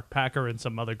Mark Packer and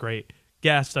some other great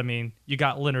guests. I mean, you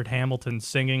got Leonard Hamilton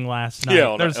singing last night. Yeah,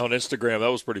 on Instagram. That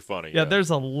was pretty funny. Yeah,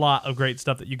 there's a lot of great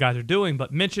stuff that you guys are doing,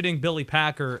 but mentioning Billy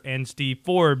Packer and Steve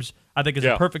Forbes, I think is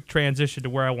a perfect transition to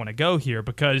where I want to go here,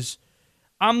 because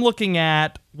I'm looking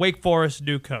at Wake Forest's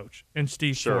new coach and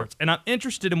Steve Forbes, and I'm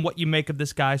interested in what you make of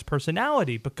this guy's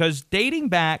personality, because dating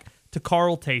back to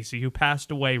Carl Tacey, who passed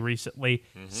away recently,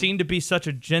 seemed to be such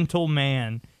a gentle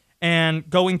man, and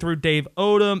going through Dave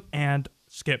Odom and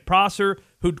Skip Prosser,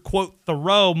 who'd quote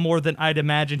Thoreau more than I'd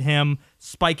imagine him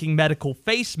spiking medical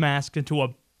face masks into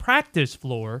a practice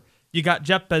floor. You got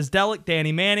Jeff Bezdelic,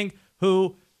 Danny Manning,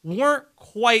 who weren't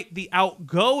quite the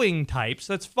outgoing types.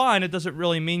 That's fine. It doesn't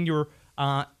really mean you're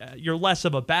less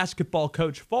of a basketball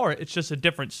coach for it. It's just a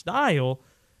different style.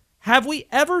 Have we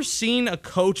ever seen a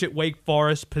coach at Wake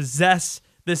Forest possess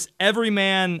this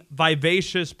everyman,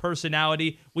 vivacious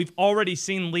personality we've already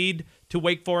seen lead to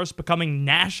Wake Forest becoming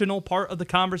national part of the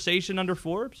conversation under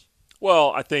Forbes?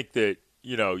 Well, I think that,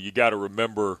 you got to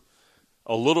remember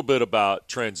a little bit about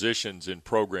transitions in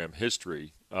program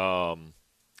history.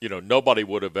 Nobody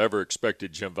would have ever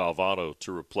expected Jim Valvano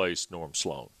to replace Norm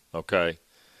Sloan, okay?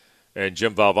 And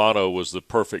Jim Valvano was the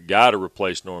perfect guy to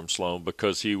replace Norm Sloan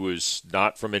because he was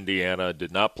not from Indiana,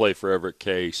 did not play for Everett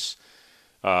Case,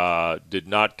 did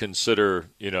not consider,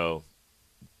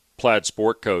 plaid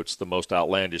sport coats the most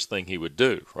outlandish thing he would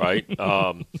do, right?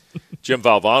 Jim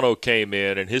Valvano came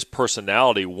in, and his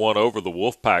personality won over the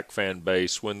Wolfpack fan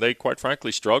base when they, quite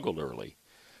frankly, struggled early.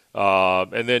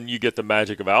 And then you get the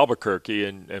magic of Albuquerque,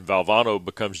 and Valvano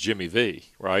becomes Jimmy V,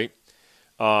 right?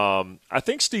 I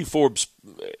think Steve Forbes,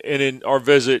 and in our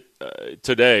visit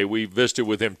today, we visited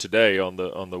with him today on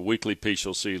the weekly piece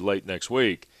you'll see late next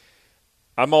week.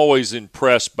 I'm always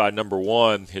impressed by, number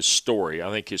one, his story. I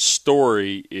think his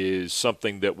story is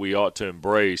something that we ought to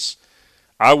embrace.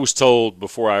 I was told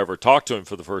before I ever talked to him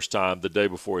for the first time, the day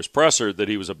before his presser, that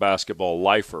he was a basketball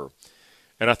lifer.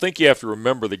 And I think you have to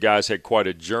remember the guy's had quite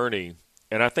a journey,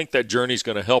 and I think that journey is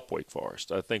going to help Wake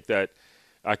Forest. I think that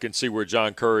I can see where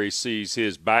John Curry sees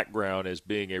his background as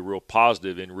being a real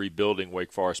positive in rebuilding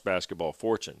Wake Forest basketball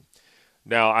fortune.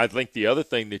 Now, I think the other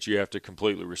thing that you have to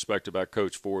completely respect about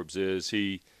Coach Forbes is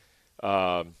he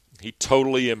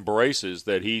totally embraces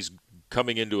that he's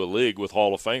coming into a league with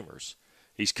Hall of Famers.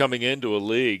 He's coming into a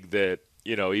league that,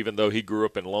 even though he grew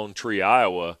up in Lone Tree,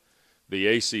 Iowa, the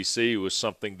ACC was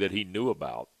something that he knew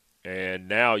about. And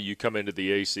now you come into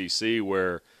the ACC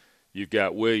where you've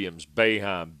got Williams,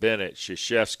 Boeheim, Bennett,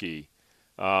 Krzyzewski,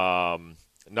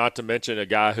 not to mention a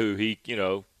guy who he,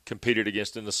 competed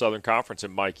against in the Southern Conference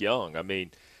in Mike Young. I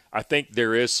mean, I think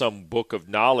there is some book of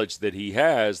knowledge that he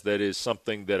has that is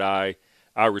something that I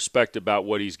respect about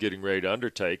what he's getting ready to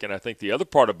undertake. And I think the other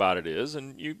part about it is,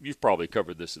 and you've probably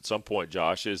covered this at some point,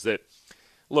 Josh, is that,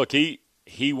 look, he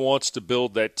wants to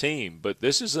build that team, but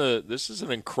this is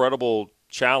an incredible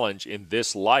challenge in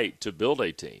this light to build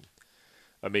a team.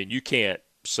 I mean, you can't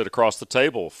sit across the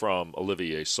table from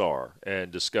Olivier Sarr and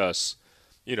discuss,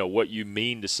 what you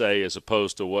mean to say as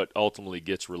opposed to what ultimately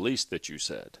gets released that you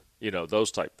said.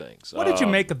 those type things. What did you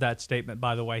make of that statement,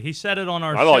 by the way? He said it on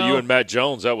our show. I thought you and Matt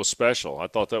Jones, that was special. I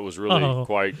thought that was really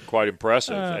quite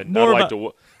impressive. And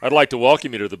I'd like to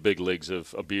welcome you to the big leagues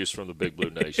of abuse from the Big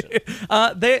Blue Nation.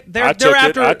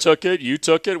 I took it. You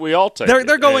took it. We all take it.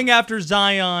 They're going after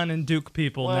Zion and Duke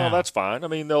people now. Well, that's fine. I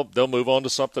mean, they'll move on to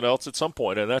something else at some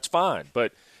point, and that's fine.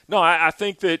 But, no, I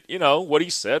think that, what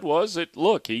he said was that,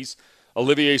 look,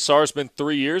 Olivier Sarr's been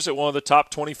 3 years at one of the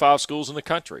top 25 schools in the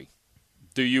country.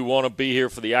 Do you want to be here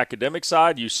for the academic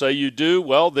side? You say you do.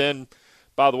 Well, then,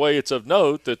 by the way, it's of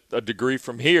note that a degree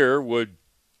from here would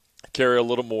carry a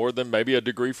little more than maybe a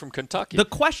degree from Kentucky. The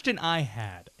question I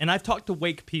had, and I've talked to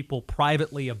Wake people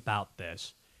privately about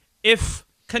this, if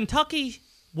Kentucky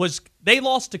they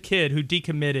lost a kid who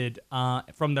decommitted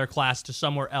from their class to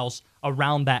somewhere else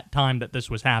around that time that this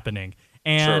was happening,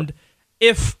 and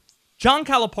if John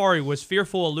Calipari was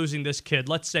fearful of losing this kid,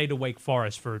 let's say to Wake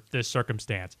Forest for this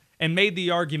circumstance, and made the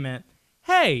argument,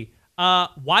 hey,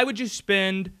 why would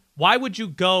you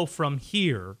go from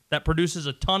here that produces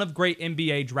a ton of great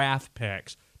NBA draft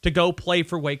picks to go play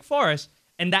for Wake Forest,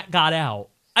 and that got out?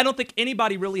 I don't think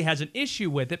anybody really has an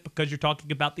issue with it because you're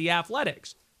talking about the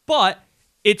athletics. But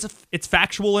it's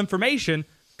factual information.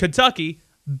 Kentucky,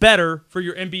 better for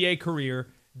your NBA career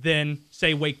than,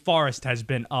 say, Wake Forest has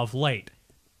been of late.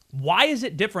 Why is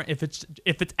it different if it's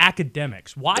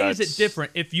academics? Why is it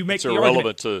different if you make the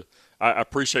argument? I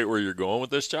appreciate where you're going with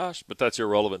this, Josh, but that's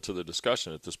irrelevant to the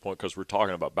discussion at this point because we're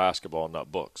talking about basketball, not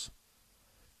books.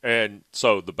 And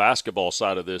so the basketball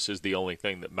side of this is the only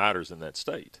thing that matters in that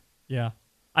state. Yeah.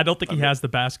 I don't think he has the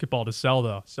basketball to sell,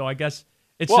 though. So I guess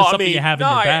it's just something you have in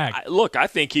your bag. Look, I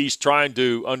think he's trying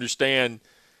to understand –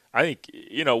 I think,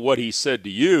 what he said to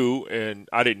you, and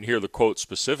I didn't hear the quote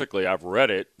specifically. I've read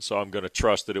it, so I'm going to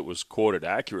trust that it was quoted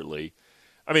accurately.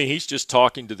 I mean, he's just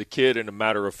talking to the kid in a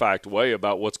matter-of-fact way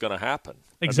about what's going to happen.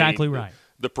 Exactly right.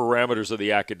 The parameters of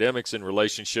the academics in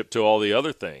relationship to all the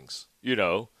other things,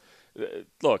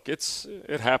 Look,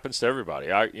 it happens to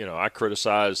everybody. I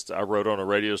wrote on a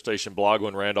radio station blog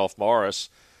when Randolph Morris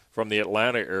from the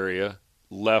Atlanta area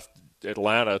left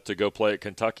Atlanta to go play at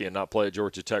Kentucky and not play at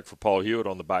Georgia Tech for Paul Hewitt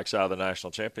on the backside of the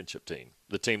national championship team,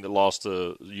 the team that lost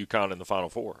to UConn in the Final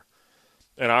Four.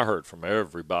 And I heard from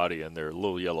everybody and their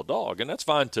little yellow dog, and that's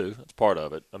fine too. That's part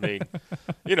of it. I mean,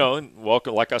 and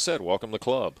welcome, like I said, welcome to the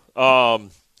club.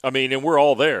 And we're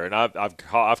all there, and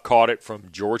I've caught it from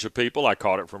Georgia people. I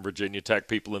caught it from Virginia Tech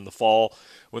people in the fall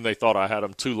when they thought I had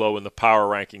them too low in the power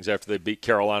rankings after they beat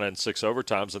Carolina in 6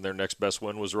 overtimes, and their next best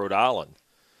win was Rhode Island.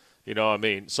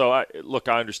 So I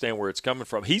understand where it's coming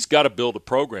from. He's got to build a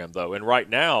program, though. And right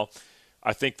now,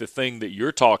 I think the thing that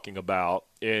you're talking about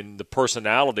in the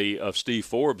personality of Steve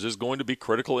Forbes is going to be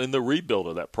critical in the rebuild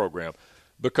of that program.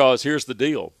 Because here's the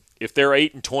deal. If they're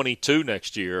 8-22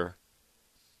 next year,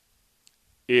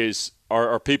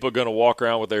 are people going to walk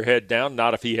around with their head down?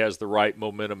 Not if he has the right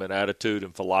momentum and attitude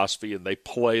and philosophy and they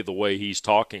play the way he's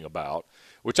talking about,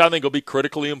 which I think will be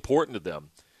critically important to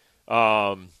them.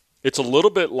 It's a little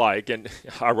bit like, and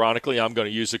ironically, I'm going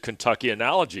to use a Kentucky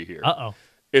analogy here. Uh-oh.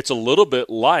 It's a little bit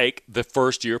like the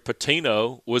first year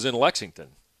Pitino was in Lexington.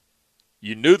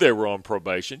 You knew they were on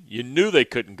probation. You knew they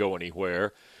couldn't go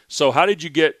anywhere. So how did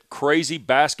you get crazy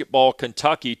basketball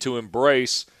Kentucky to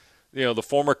embrace, the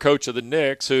former coach of the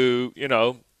Knicks who,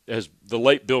 as the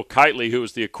late Bill Kitely, who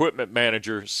was the equipment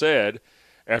manager, said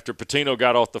after Pitino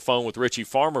got off the phone with Richie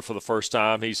Farmer for the first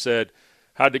time, he said,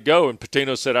 how'd it go? And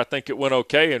Pitino said, I think it went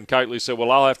okay. And Kitely said,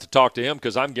 well, I'll have to talk to him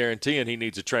because I'm guaranteeing he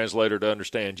needs a translator to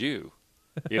understand you.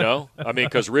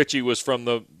 Because Richie was from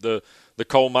the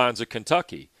coal mines of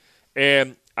Kentucky.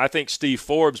 And I think Steve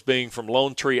Forbes being from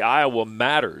Lone Tree, Iowa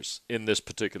matters in this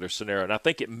particular scenario. And I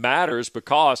think it matters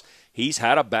because he's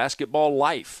had a basketball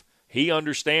life. He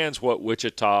understands what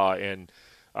Wichita and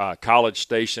College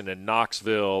Station and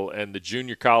Knoxville and the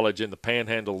junior college in the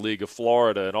Panhandle League of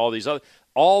Florida and all these other –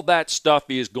 all that stuff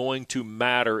is going to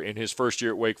matter in his first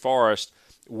year at Wake Forest,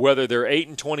 whether they're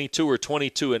 8-22 or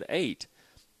 22-8.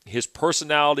 His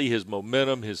personality, his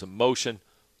momentum, his emotion,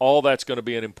 all that's going to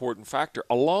be an important factor,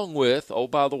 along with, oh,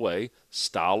 by the way,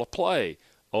 style of play.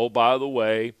 Oh, by the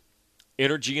way,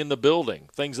 energy in the building,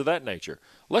 things of that nature.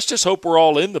 Let's just hope we're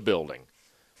all in the building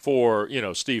for,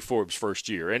 Steve Forbes' first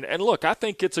year. And look, I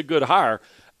think it's a good hire.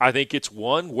 I think it's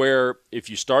one where if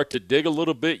you start to dig a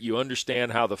little bit, you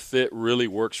understand how the fit really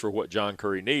works for what John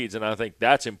Curry needs, and I think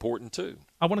that's important too.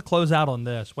 I want to close out on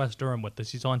this, Wes Durham with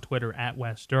this. He's on Twitter at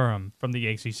Wes Durham from the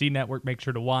ACC Network. Make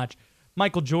sure to watch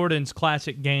Michael Jordan's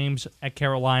classic games at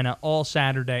Carolina all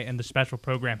Saturday, and the special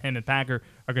program him and Packer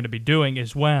are going to be doing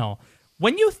as well.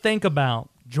 When you think about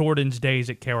Jordan's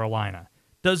days at Carolina,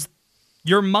 does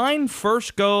your mind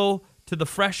first go to the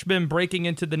freshman breaking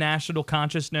into the national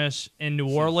consciousness in New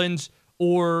Orleans,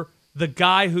 or the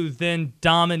guy who then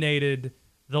dominated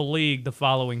the league the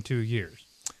following 2 years?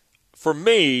 For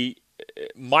me,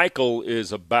 Michael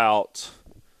is about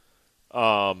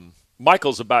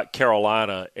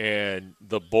Carolina and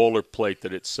the boilerplate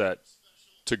that it set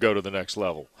to go to the next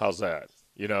level. How's that?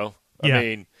 I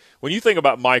mean, when you think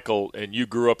about Michael and you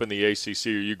grew up in the ACC or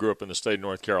you grew up in the state of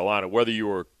North Carolina, whether you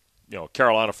were a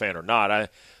Carolina fan or not,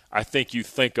 I think you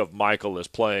think of Michael as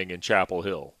playing in Chapel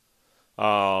Hill,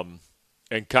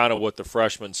 and kind of what the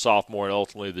freshman, sophomore, and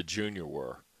ultimately the junior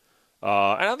were.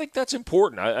 And I think that's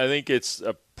important. I think it's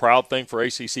a proud thing for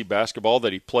ACC basketball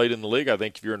that he played in the league. I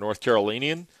think if you're a North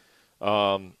Carolinian,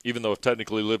 even though I've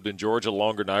technically lived in Georgia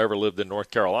longer than I ever lived in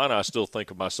North Carolina, I still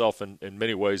think of myself in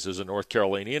many ways as a North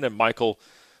Carolinian. And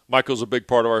Michael's a big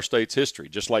part of our state's history,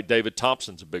 just like David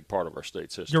Thompson's a big part of our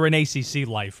state's history. You're an ACC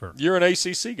lifer. You're an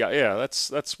ACC guy. Yeah,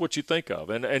 that's what you think of.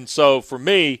 And so for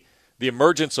me, the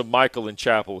emergence of Michael in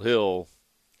Chapel Hill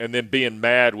and then being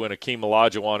mad when Akeem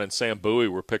Olajuwon and Sam Bowie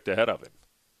were picked ahead of him.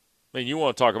 I mean, you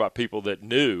want to talk about people that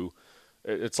knew.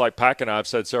 It's like Pack and I have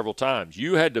said several times.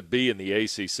 You had to be in the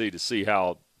ACC to see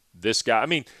how this guy – I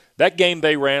mean, that game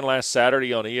they ran last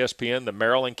Saturday on ESPN, the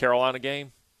Maryland-Carolina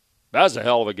game, that was a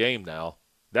hell of a game now.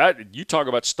 That you talk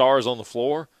about stars on the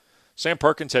floor. Sam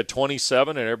Perkins had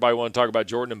 27, and everybody wanted to talk about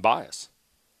Jordan and Bias.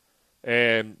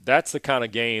 And that's the kind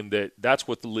of game that's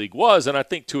what the league was, and I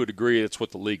think to a degree it's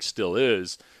what the league still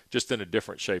is, just in a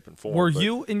different shape and form. Were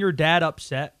you and your dad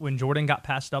upset when Jordan got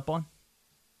passed up on?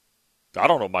 I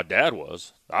don't know if my dad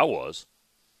was. I was.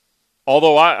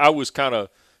 Although I was kind of,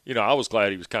 I was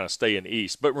glad he was kind of staying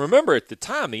east. But remember, at the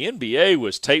time, the NBA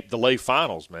was tape delay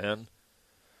finals, man.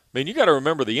 I mean, you got to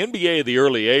remember the NBA of the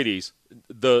early 80s,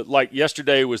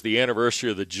 yesterday was the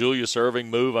anniversary of the Julius Erving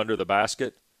move under the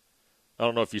basket. I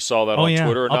don't know if you saw that on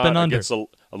Twitter or up not, and against the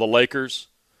Lakers.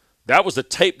 That was a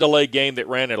tape delay game that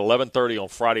ran at 11:30 on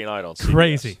Friday night on CBS.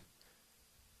 Crazy.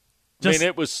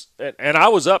 It was – and I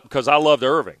was up because I loved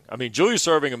Irving. I mean, Julius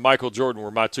Erving and Michael Jordan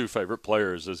were my two favorite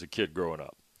players as a kid growing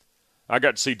up. I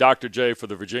got to see Dr. J for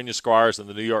the Virginia Squires and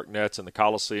the New York Nets in the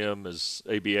Coliseum as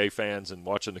ABA fans and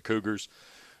watching the Cougars.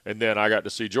 And then I got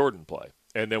to see Jordan play.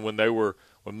 And then when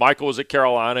Michael was at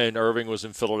Carolina and Irving was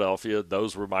in Philadelphia,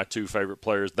 those were my two favorite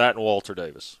players, that and Walter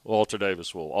Davis. Walter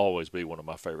Davis will always be one of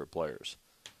my favorite players.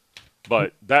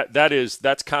 But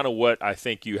that's kind of what I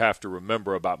think you have to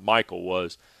remember about Michael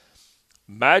was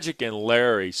Magic and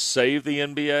Larry saved the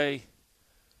NBA.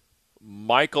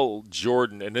 Michael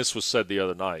Jordan, and this was said the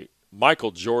other night,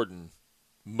 Michael Jordan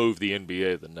moved the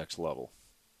NBA to the next level.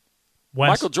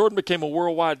 Michael Jordan became a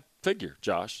worldwide figure,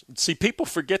 Josh. See, people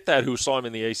forget that who saw him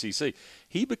in the ACC.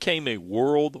 He became a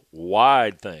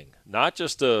worldwide thing, not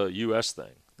just a U.S.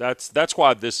 thing. That's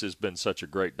why this has been such a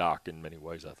great doc in many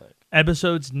ways, I think.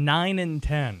 Episodes 9 and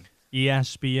 10,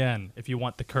 ESPN, if you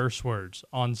want the curse words,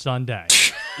 on Sunday.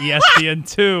 ESPN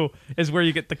 2 is where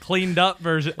you get the cleaned up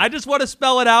version. I just want to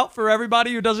spell it out for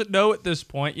everybody who doesn't know at this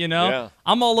point, Yeah.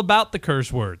 I'm all about the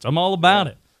curse words. I'm all about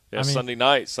it. Yeah, Sunday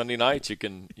nights you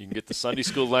can get the Sunday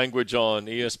school language on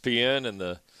ESPN and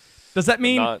the Does that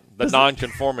mean the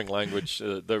non-conforming language?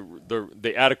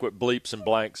 The adequate bleeps and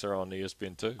blanks are on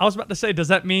ESPN too. I was about to say, does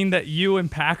that mean that you and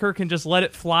Packer can just let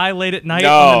it fly late at night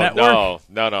on the network?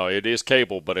 No. It is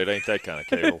cable, but it ain't that kind of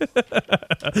cable.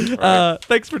 Right.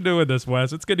 Thanks for doing this,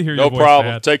 Wes. It's good to hear your voice. No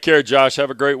problem. Man. Take care, Josh. Have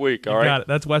a great week. All right. Got it.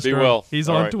 That's Wes Durham. Be well. He's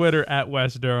All on right. Twitter at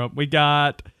Wes Durham. We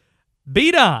got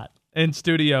BDAHT in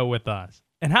studio with us.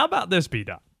 And how about this,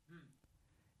 BDAHT?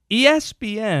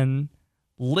 ESPN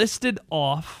listed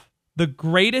off the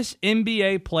greatest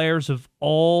NBA players of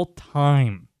all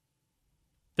time.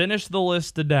 Finish the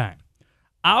list today.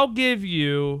 I'll give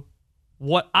you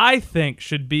what I think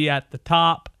should be at the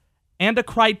top and a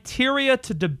criteria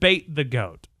to debate the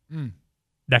GOAT.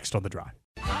 Next on The Drive.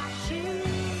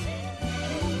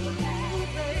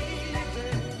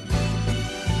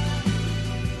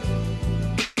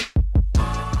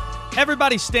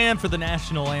 Everybody stand for the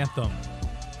national anthem.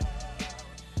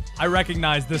 I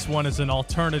recognize this one as an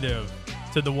alternative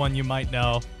to the one you might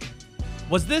know.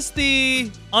 Was this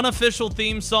the unofficial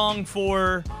theme song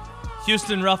for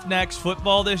Houston Roughnecks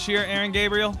football this year, Aaron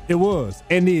Gabriel? It was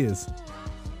and is.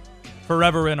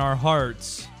 Forever in our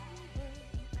hearts.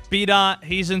 BDAHT,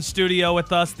 he's in studio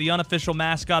with us, the unofficial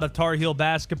mascot of Tar Heel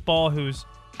basketball, who's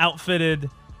outfitted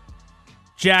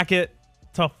jacket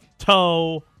to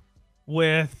toe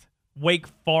with Wake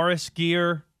Forest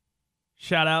gear.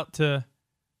 Shout out to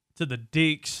the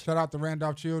Deeks. Shout out to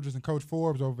Randolph Childress and Coach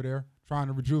Forbes over there trying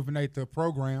to rejuvenate the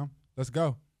program. Let's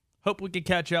go. Hope we can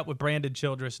catch up with Brandon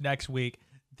Childress next week.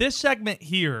 This segment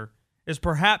here is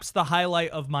perhaps the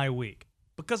highlight of my week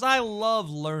because I love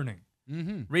learning.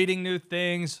 Reading new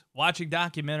things, watching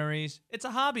documentaries. It's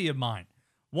a hobby of mine.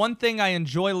 One thing I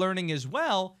enjoy learning as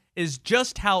well is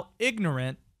just how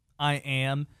ignorant I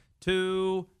am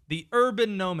to the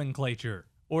urban nomenclature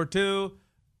or to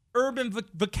urban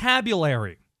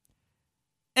vocabulary.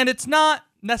 And it's not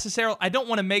necessarily, I don't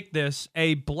want to make this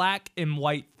a black and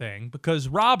white thing because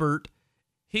Robert,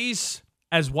 he's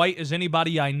as white as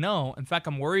anybody I know. In fact,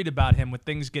 I'm worried about him with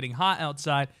things getting hot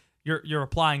outside. You're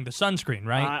applying the sunscreen,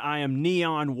 right? I am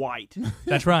neon white.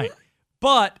 That's right.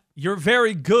 But you're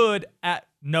very good at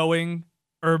knowing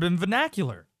urban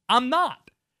vernacular. I'm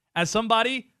not. As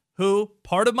somebody who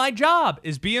part of my job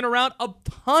is being around a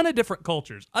ton of different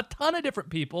cultures, a ton of different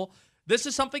people, this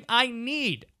is something I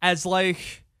need as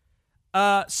like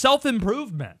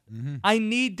self-improvement. I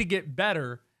need to get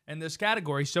better in this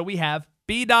category. So we have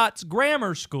BDAHT's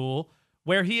Grammar School,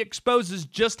 where he exposes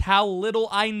just how little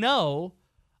I know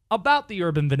about the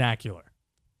urban vernacular.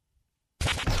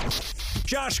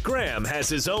 Josh Graham has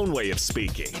his own way of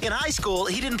speaking. In high school,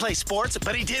 he didn't play sports,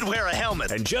 but he did wear a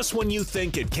helmet. And just when you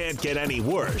think it can't get any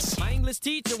worse, my English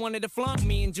teacher wanted to flunk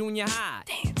me in junior high.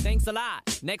 Damn. Thanks a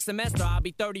lot. Next semester, I'll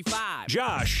be 35.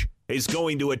 Josh is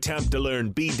going to attempt to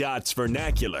learn BDAHT's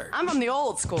vernacular. I'm from the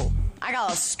old school. I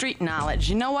got a street knowledge.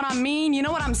 You know what I mean? You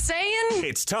know what I'm saying?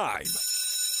 It's time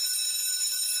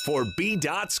for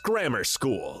BDAHT's Grammar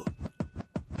School.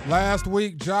 Last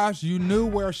week, Josh, you knew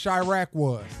where Chirac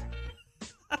was.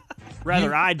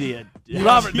 Rather, I did.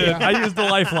 Robert did. I used the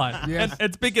lifeline. Yes.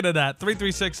 And speaking of that,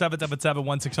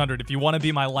 336-777-1600 if you want to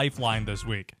be my lifeline this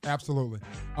week. Absolutely.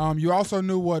 You also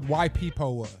knew what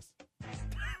YPPO was.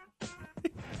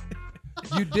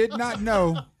 You did not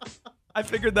know. I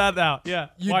figured that out. Yeah.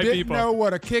 You White didn't people. know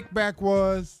what a kickback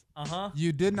was. Uh-huh.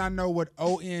 You did not know what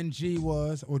ONG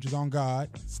was, which is on God.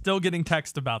 Still getting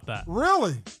text about that.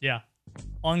 Really? Yeah.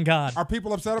 On God. Are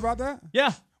people upset about that?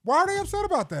 Yeah. Why are they upset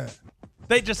about that?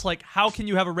 They just like, how can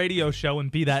you have a radio show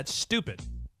and be that stupid?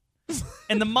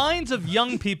 In the minds of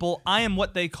young people, I am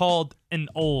what they called an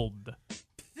old.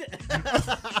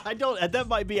 I don't. That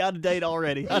might be out of date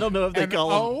already. I don't know if they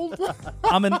call him.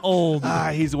 I'm an old.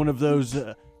 He's one of those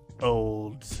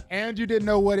olds. And you didn't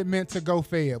know what it meant to go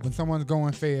fed when someone's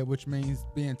going fed, which means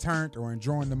being turned or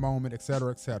enjoying the moment, etc.,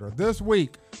 etc. This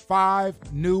week,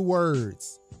 5 new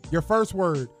words. Your first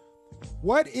word.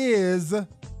 What is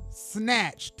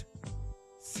snatched?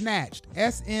 Snatched.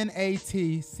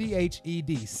 SNATCHED.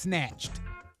 Snatched.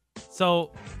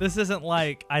 So this isn't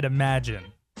like I'd imagine.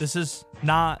 This is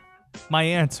not my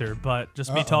answer, but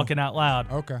just me talking out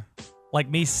loud. Okay. Like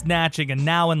me snatching a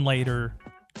now and later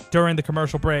during the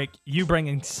commercial break, you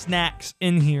bringing snacks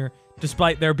in here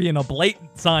despite there being a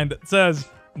blatant sign that says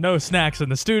no snacks in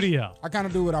the studio. I kind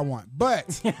of do what I want.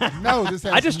 But no, this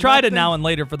has I just tried it nothing- now and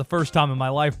later for the first time in my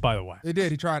life, by the way. It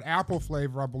did. He tried apple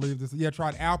flavor, I believe.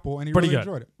 Tried apple, and he Pretty really good.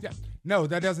 enjoyed it. Yeah. No,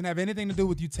 that doesn't have anything to do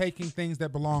with you taking things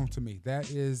that belong to me. That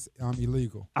is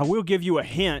illegal. I will give you a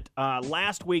hint.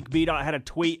 Last week, BDOT had a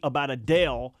tweet about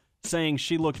Adele saying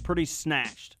she looked pretty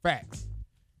snatched. Facts.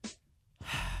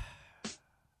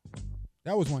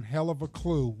 That was one hell of a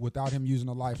clue without him using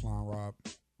a lifeline, Rob.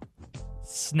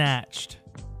 Snatched.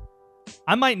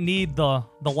 I might need the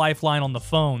lifeline on the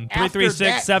phone. After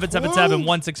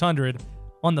 336-777-1600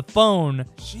 on the phone.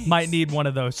 Jeez. Might need one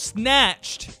of those.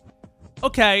 Snatched.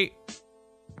 Okay.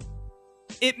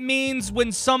 It means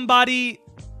when somebody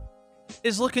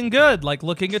is looking good, like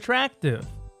looking attractive.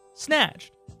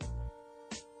 Snatched.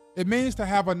 It means to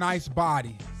have a nice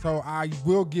body. So I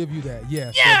will give you that.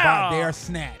 Yes. Yeah! They are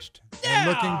snatched. They're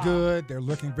looking good. They're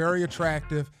looking very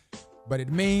attractive. But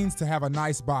it means to have a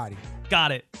nice body.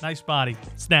 Got it. Nice body.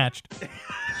 Snatched.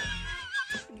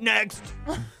 Next.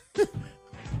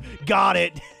 Got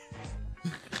it.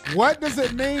 What does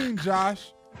it mean,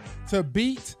 Josh, to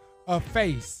beat a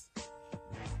face?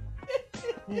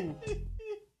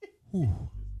 Ooh.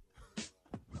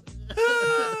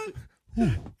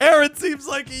 Aaron seems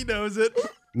like he knows it.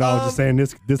 No, I was just saying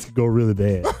this could go really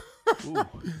bad.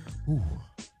 Ooh.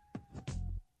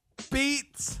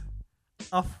 Beats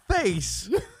a face.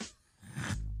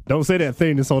 Don't say that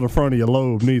thing that's on the front of your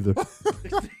lobe, neither.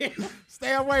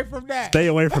 Stay away from that. Stay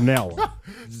away from that one.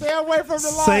 Stay away from the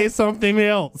light. Say something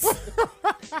else.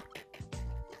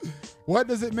 What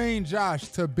does it mean, Josh,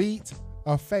 to beat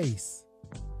a face?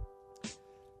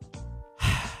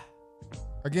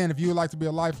 Again, if you would like to be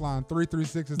a lifeline,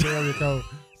 336 is the area code,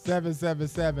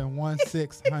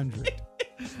 777-1600.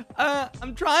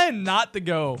 I'm trying not to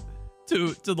go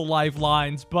to the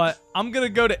lifelines, but I'm going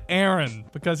to go to Aaron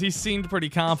because he seemed pretty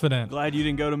confident. Glad you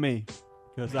didn't go to me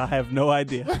because I have no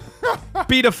idea.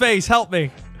 beat a face. Help me.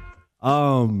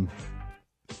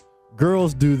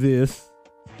 Girls do this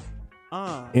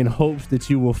in hopes that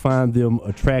you will find them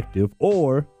attractive,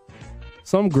 or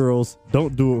some girls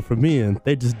don't do it for men.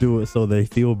 They just do it so they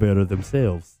feel better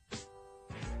themselves.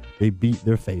 They beat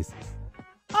their faces.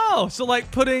 Oh, so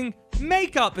like putting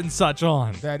makeup and such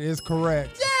on. That is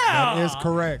correct. Yeah. That is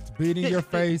correct. Beating your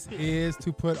face is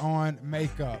to put on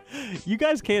makeup. You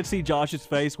guys can't see Josh's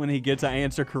face when he gets an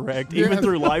answer correct, Yes. even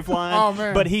through Lifeline. Oh,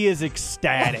 man. But he is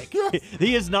ecstatic.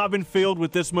 He has not been filled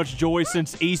with this much joy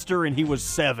since Easter, and he was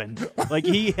 7. Like,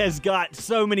 he has got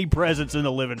so many presents in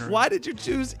the living room. Why did you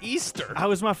choose Easter? I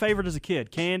was my favorite as a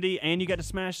kid. Candy, and you got to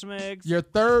smash some eggs. Your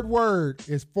third word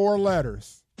is 4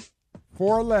 letters.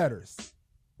 4 letters.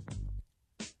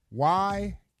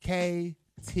 YKTV.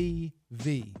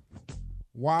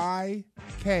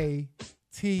 YKTV.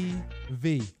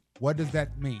 What does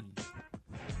that mean?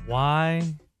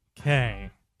 YKTV.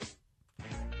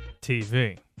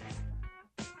 It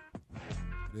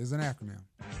is an acronym.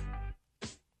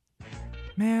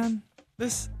 Man,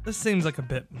 this seems like a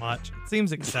bit much. It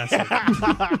seems excessive.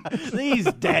 These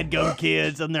dadgum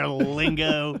kids and their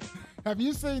lingo. Have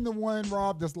you seen the one,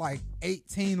 Rob, that's like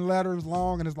 18 letters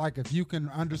long, and it's like, if you can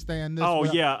understand this? Oh,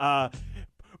 well, yeah.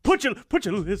 Put your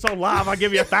this on live, I'll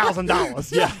give you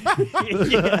 $1,000. Yeah.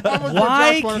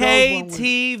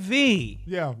 YKTV.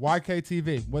 Yeah,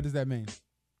 YKTV. What does that mean?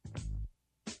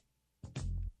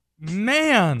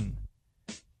 Man.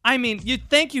 I mean, you'd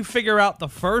think you figure out the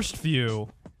first few,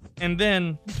 and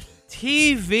then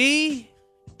TV?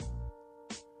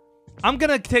 I'm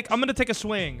gonna take a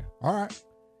swing. All right.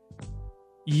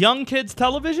 Young kids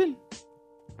television?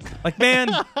 Like, man,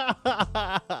 It's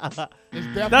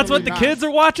that's what the not. kids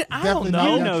are watching? I don't Definitely know. not You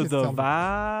young know kids the television.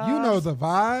 vibe. You know the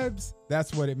vibes.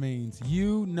 That's what it means.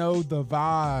 You know the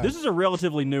vibe. This is a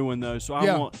relatively new one, though, so I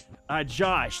Yeah. want...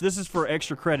 Josh, this is for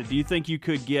extra credit. Do you think you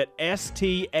could get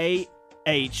STAHNAH?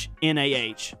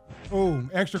 Ooh,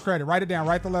 extra credit. Write it down.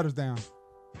 Write the letters down.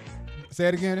 Say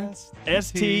it again.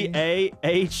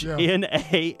 STAHNAH.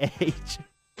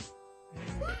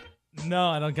 No,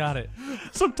 I don't got it.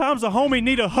 Sometimes a homie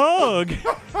need a hug.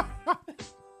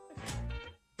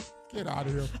 Get out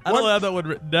of here. I don't have that one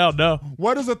written down, no.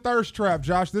 What is a thirst trap,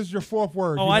 Josh? This is your 4th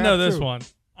word. Oh, You I know have this two. one.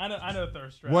 I know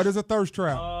thirst trap. What is a thirst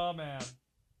trap? Oh, man.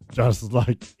 Josh is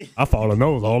like, I follow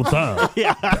those all the time.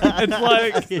 Yeah.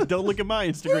 It's like, Don't look at my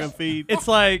Instagram feed. it's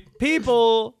like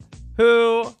people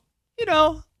who, you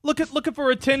know, looking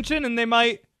for attention, and they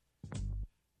might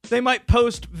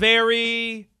post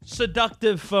very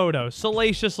seductive photos,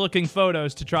 salacious looking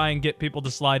photos, to try and get people to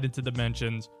slide into the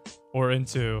mentions or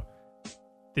into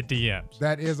the DMs.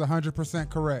 That is 100%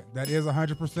 correct. That is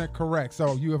 100% correct.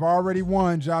 So you have already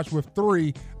won, Josh, with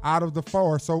 3 out of the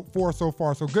 4 so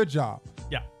far. So good job.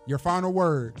 Yeah. Your final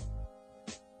word.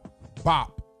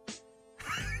 Bop.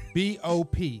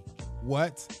 B-O-P.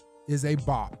 What is a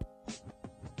bop?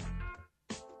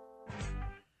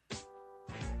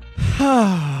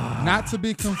 Not to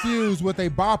be confused with a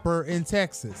bopper in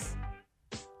Texas.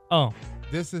 Oh,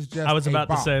 This is just I was a about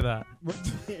bop. to say that.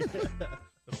 The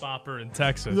bopper in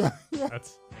Texas.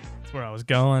 That's where I was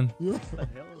going.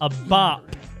 A bop.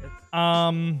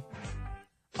 I'm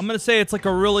gonna say it's like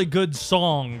a really good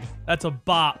song. That's a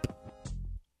bop.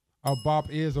 A bop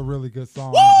is a really good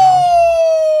song. Josh.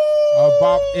 A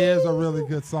bop is a really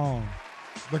good song.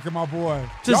 Look at my boy.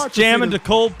 Just Y'all can see jamming the- to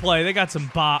Coldplay. They got some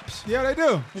bops. Yeah, they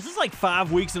do. This is like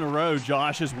 5 weeks in a row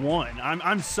Josh has won.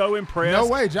 I'm so impressed. No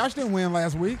way. Josh didn't win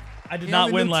last week. I did He not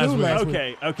only win knew last 2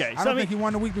 week. Okay. I don't think he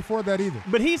won the week before that either.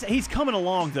 But he's coming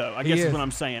along though. I guess He is is. what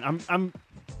I'm saying.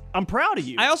 I'm proud of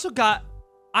you.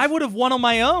 I would have won on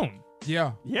my own.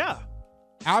 Yeah. Yeah.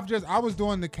 I was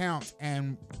doing the counts,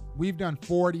 and we've done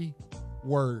 40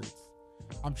 words.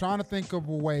 I'm trying to think of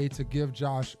a way to give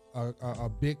Josh a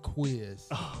big quiz.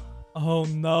 Oh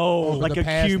no! Over Like the a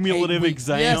past 8 cumulative weeks.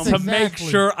 exam. Yes, To exactly. make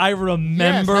sure I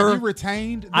remember. Yes. Have you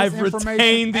retained this I've information?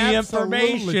 retained the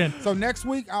Absolutely. information. So next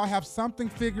week, I'll have something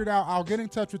figured out. I'll get in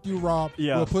touch with you, Rob.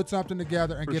 Yeah. We'll put something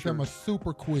together and For get them sure. a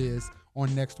super quiz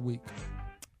on next week.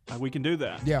 We can do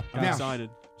that. Yeah. I'm Now, excited.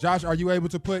 Josh, are you able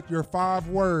to put your 5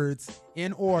 words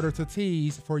in order to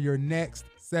tease for your next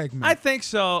segment? I think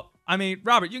so. I mean,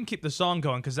 Robert, you can keep the song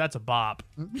going because that's a bop.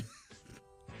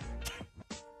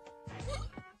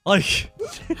 Like,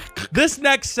 this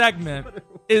next segment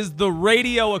is the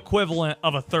radio equivalent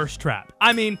of a thirst trap.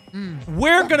 I mean,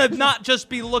 we're going to not just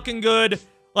be looking good.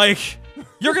 Like,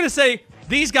 you're going to say,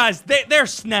 these guys, they're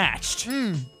snatched.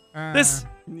 This...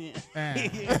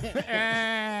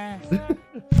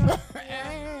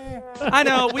 I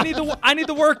know. I need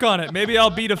to work on it. Maybe I'll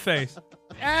beat a face.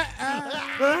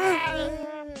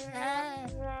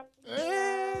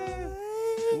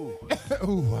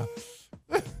 Ooh.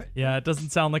 Yeah, it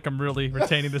doesn't sound like I'm really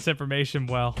retaining this information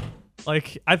well.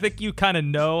 Like, I think you kind of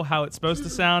know how it's supposed to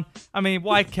sound. I mean,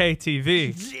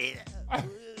 YKTV.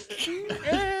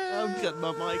 I'm cutting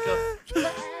my mic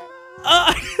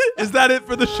up. Is that it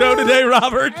for the show today,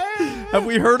 Robert? Have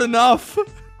we heard enough? All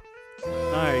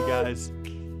right, guys.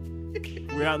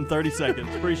 We're out in 30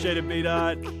 seconds. Appreciate it,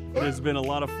 BDAHT. It has been a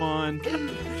lot of fun.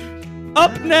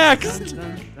 Up next,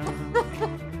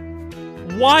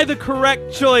 why the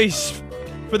correct choice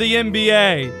for the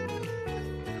NBA?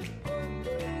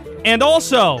 And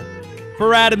also,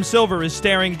 for Adam Silver is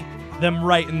staring them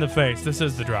right in the face. This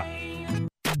is The Drive.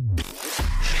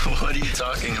 What are you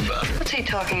talking about? What's he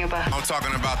talking about? I'm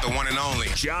talking about the one and only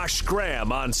Josh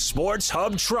Graham on Sports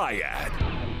Hub Triad.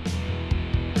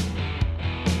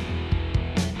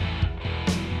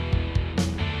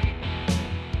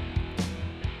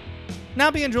 Now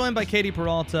being joined by Katie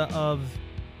Peralta of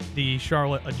the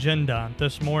Charlotte Agenda.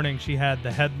 This morning she had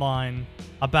the headline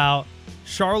about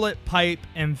Charlotte Pipe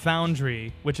and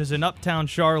Foundry, which is an uptown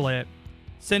Charlotte,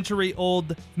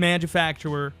 century-old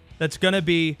manufacturer that's going to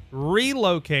be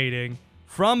relocating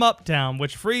from uptown,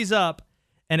 which frees up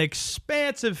an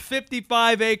expansive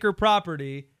 55-acre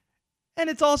property. And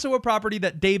it's also a property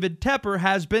that David Tepper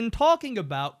has been talking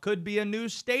about could be a new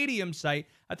stadium site.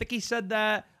 I think he said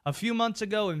that a few months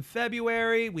ago in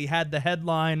February. We had the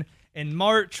headline in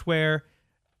March where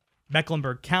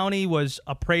Mecklenburg County was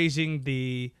appraising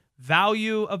the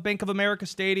value of Bank of America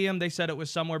Stadium. They said it was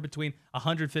somewhere between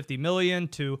 $150 million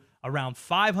to around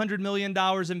 $500 million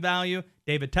in value.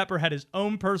 David Tepper had his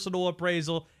own personal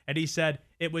appraisal, and he said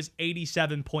it was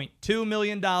 $87.2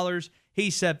 million. He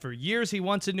said for years he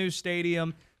wants a new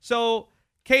stadium. So,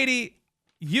 Katie,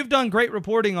 you've done great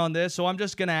reporting on this, so I'm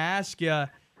just going to ask you,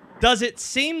 does it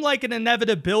seem like an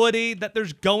inevitability that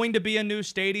there's going to be a new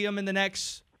stadium in the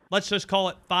next, let's just call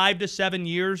it 5 to 7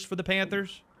 years for the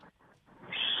Panthers?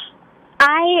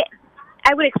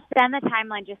 I would extend the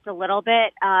timeline just a little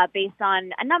bit based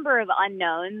on a number of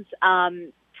unknowns.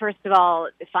 First of all,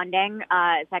 funding.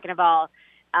 Second of all,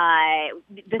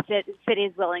 the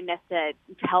city's willingness to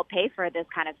help pay for this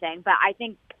kind of thing. But I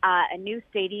think a new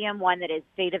stadium, one that is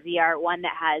state-of-the-art, one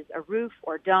that has a roof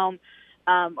or dome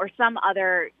or some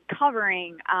other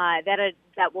covering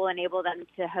that will enable them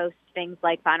to host things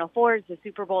like Final Fours, the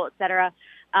Super Bowl, et cetera.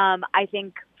 I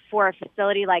think for a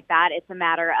facility like that, it's a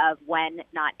matter of when,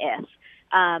 not if.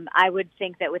 I would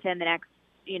think that within the next,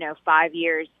 5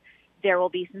 years, there will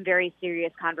be some very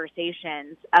serious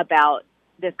conversations about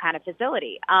this kind of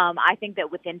facility. I think that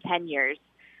within 10 years,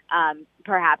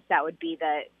 perhaps that would be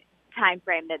the time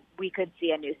frame that we could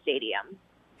see a new stadium.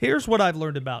 Here's what I've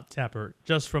learned about Tepper,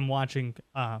 just from watching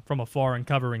from afar and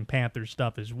covering Panthers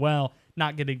stuff as well,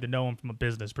 not getting to know him from a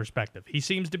business perspective. He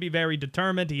seems to be very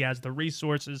determined. He has the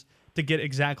resources to get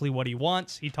exactly what he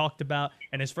wants. He talked about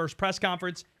in his first press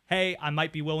conference, hey, I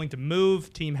might be willing to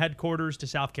move team headquarters to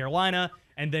South Carolina,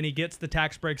 and then he gets the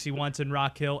tax breaks he wants in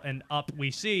Rock Hill, and up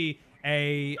we see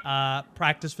a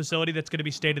practice facility that's going to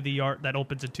be state-of-the-art that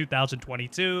opens in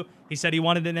 2022. He said he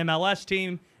wanted an MLS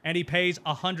team, and he pays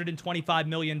 $125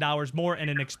 million more in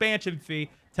an expansion fee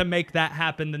to make that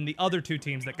happen than the other two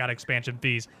teams that got expansion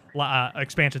teams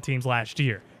last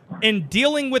year. In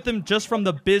dealing with them just from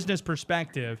the business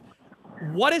perspective,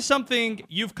 what is something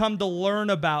you've come to learn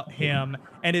about him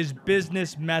and his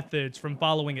business methods from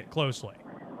following it closely?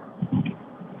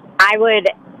 I would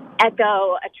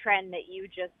echo a trend that you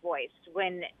just voiced.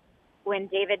 When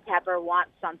David Tepper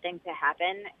wants something to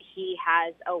happen, he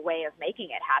has a way of making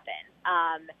it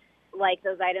happen. Like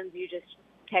those items you just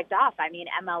ticked off. I mean,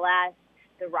 MLS,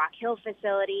 the Rock Hill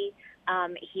facility.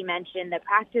 He mentioned the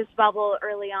practice bubble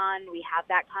early on. We have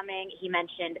that coming. He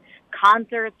mentioned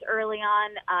concerts early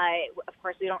on. Of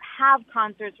course, we don't have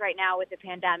concerts right now with the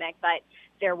pandemic, but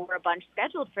there were a bunch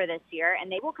scheduled for this year,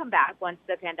 and they will come back once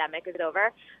the pandemic is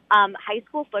over. High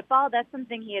school football, that's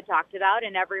something he had talked about,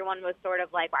 and everyone was sort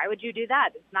of like, why would you do that?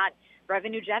 It's not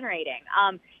revenue generating.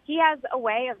 He has a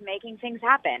way of making things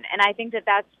happen, and I think that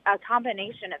that's a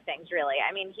combination of things, really.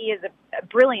 I mean, he is a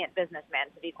brilliant businessman,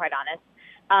 to be quite honest.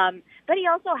 But he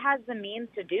also has the means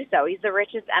to do so. He's the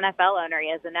richest NFL owner. He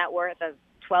has a net worth of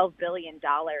 $12 billion.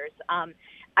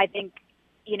 I think,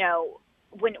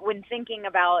 when thinking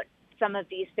about some of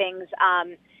these things,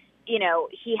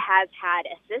 he has had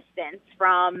assistance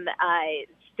from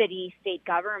state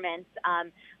governments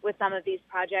with some of these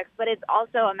projects, but it's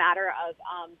also a matter of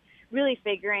really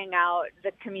figuring out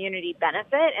the community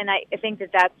benefit. And I think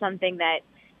that that's something that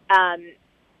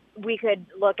we could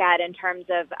look at in terms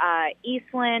of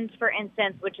Eastland, for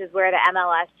instance, which is where the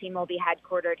MLS team will be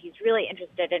headquartered. He's really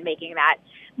interested in making that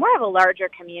more of a larger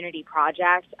community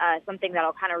project, something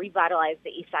that'll kind of revitalize the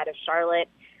east side of Charlotte.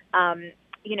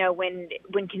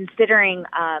 When considering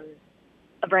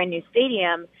a brand new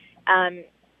stadium,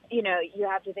 you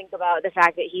have to think about the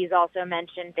fact that he's also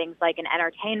mentioned things like an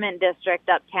entertainment district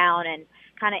uptown and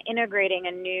kind of integrating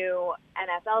a new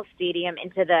NFL stadium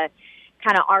into the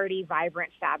kind of already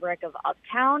vibrant fabric of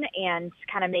uptown and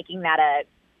kind of making that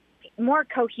a more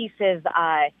cohesive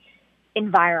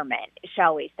environment,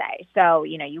 shall we say. So,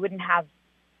 you wouldn't have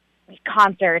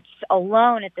concerts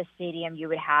alone at the stadium. You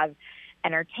would have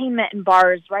entertainment and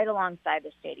bars right alongside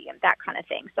the stadium, that kind of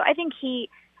thing. So I think he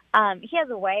has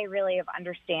a way really of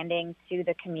understanding to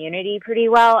the community pretty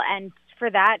well. And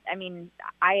for that, I mean,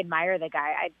 I admire the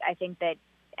guy. I think that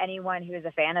anyone who is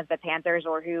a fan of the Panthers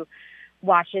or who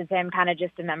watches him, kind of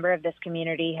just a member of this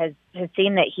community, has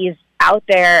seen that he's out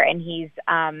there and he's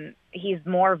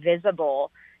more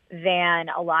visible than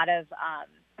a lot of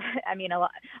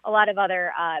a lot of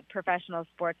other professional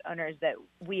sports owners that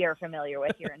we are familiar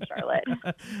with here in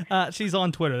Charlotte. She's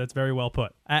on Twitter. That's very well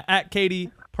put. At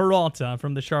Katie Peralta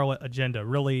from the Charlotte Agenda.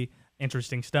 Really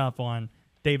interesting stuff on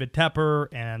David Tepper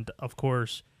and, of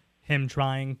course, him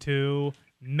trying to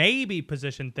maybe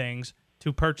position things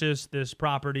to purchase this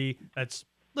property that's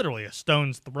literally a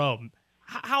stone's throw.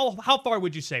 How far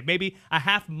would you say? Maybe a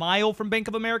half mile from Bank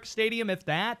of America Stadium, if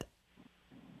that?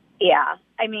 Yeah.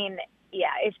 I mean, yeah,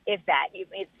 if that.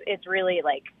 It's really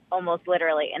like almost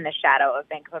literally in the shadow of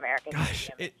Bank of America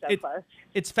Stadium. It's so close.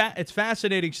 It's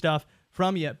fascinating stuff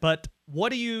from you, but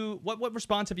what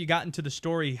response have you gotten to the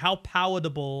story? How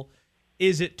palatable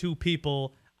is it to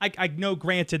people? I know,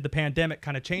 granted, the pandemic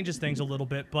kind of changes things a little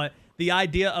bit, but the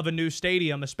idea of a new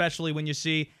stadium, especially when you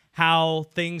see how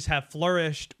things have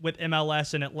flourished with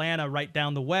MLS in Atlanta right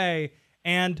down the way,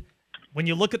 and when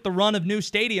you look at the run of new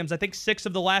stadiums, I think 6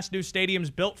 of the last new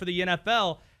stadiums built for the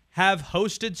NFL have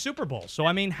hosted Super Bowls. So,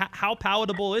 I mean, how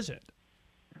palatable is it?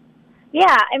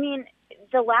 Yeah, I mean,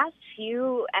 the last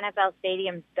few NFL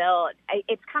stadiums built,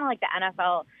 it's kind of like the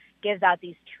NFL gives out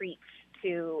these treats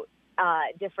to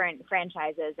different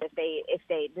franchises if they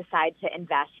decide to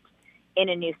invest in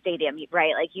a new stadium,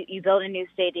 right? Like you build a new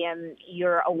stadium,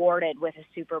 you're awarded with a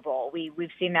Super Bowl.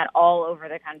 We've seen that all over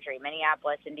the country,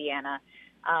 Minneapolis, Indiana,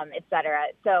 et cetera.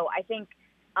 So I think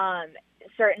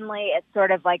certainly it's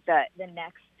sort of like the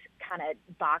next kind of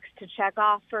box to check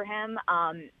off for him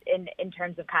in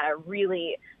terms of kind of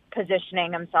really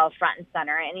positioning himself front and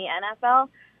center in the NFL.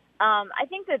 I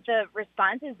think that the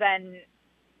response has been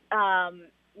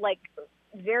like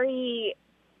very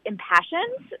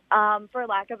impassioned, for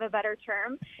lack of a better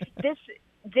term. This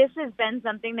has been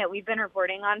something that we've been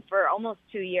reporting on for almost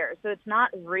 2 years, so it's not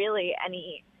really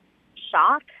any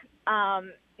shock.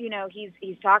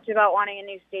 He's talked about wanting a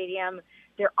new stadium.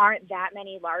 There aren't that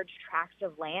many large tracts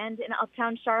of land in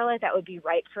uptown Charlotte that would be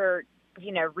right for,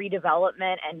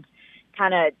 redevelopment and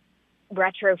kind of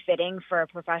retrofitting for a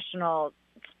professional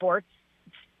sports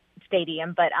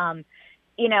stadium. But, I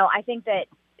think that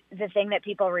the thing that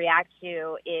people react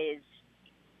to is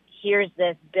here's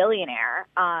this billionaire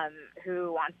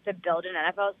who wants to build an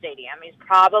NFL stadium. He's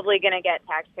probably going to get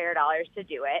taxpayer dollars to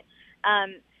do it.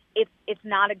 It's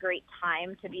not a great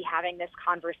time to be having this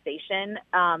conversation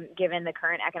given the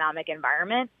current economic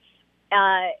environment.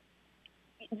 Like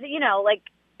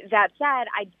that said,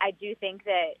 I do think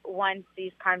that once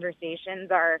these conversations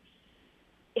are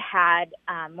had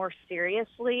more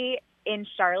seriously in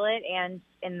Charlotte and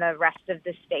in the rest of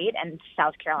the state and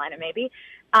South Carolina maybe,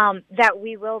 that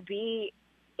we will be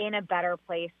in a better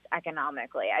place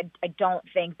economically. I don't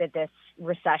think that this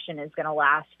recession is going to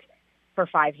last for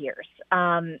 5 years,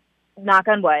 knock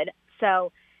on wood.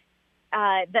 So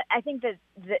I think that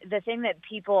the thing that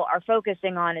people are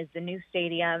focusing on is the new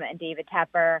stadium and David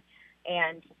Tepper,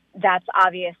 and that's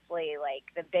obviously like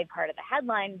the big part of the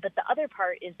headline. But the other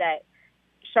part is that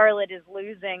Charlotte is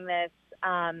losing this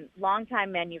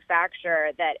longtime manufacturer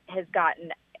that has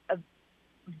gotten a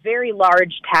very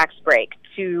large tax break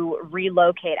to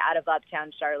relocate out of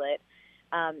uptown Charlotte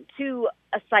to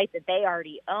a site that they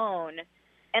already own.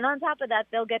 And on top of that,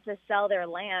 they'll get to sell their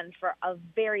land for a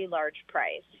very large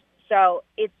price. So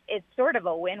it's sort of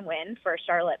a win-win for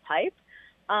Charlotte Pipe.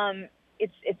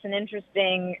 It's an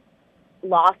interesting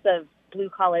loss of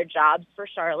blue-collar jobs for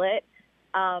Charlotte.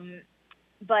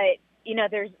 But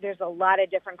there's a lot of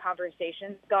different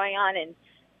conversations going on, and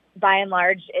by and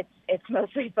large, it's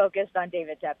mostly focused on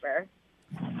David Tepper.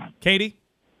 Katie,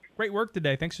 great work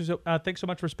today. Thanks so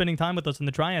much for spending time with us in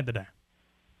the Triad today.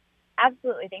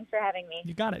 Absolutely. Thanks for having me.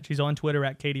 You got it. She's on Twitter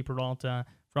at Katie Peralta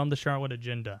from the Charlotte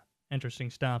Agenda. Interesting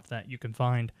stuff that you can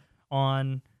find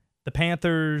on the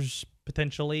Panthers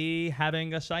potentially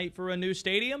having a site for a new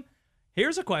stadium.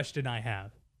 Here's a question I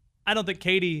have. I don't think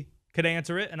Katie could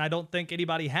answer it, and I don't think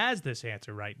anybody has this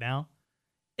answer right now.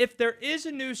 If there is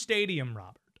a new stadium,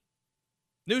 Robert,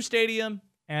 new stadium,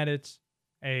 and it's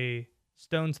a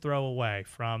stone's throw away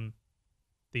from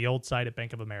the old site at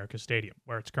Bank of America Stadium,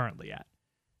 where it's currently at,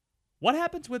 what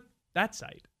happens with that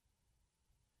site?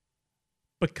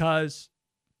 Because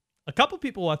a couple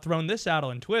people have thrown this out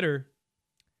on Twitter.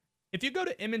 If you go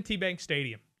to M&T Bank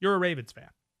Stadium, you're a Ravens fan.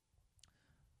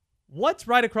 What's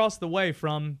right across the way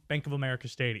from Bank of America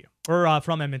Stadium, or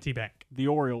from M&T Bank? The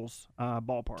Orioles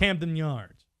ballpark. Camden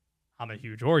Yards. I'm a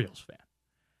huge Orioles fan.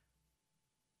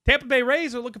 Tampa Bay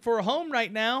Rays are looking for a home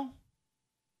right now.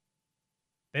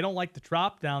 They don't like the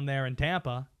Trop down there in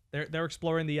Tampa. They're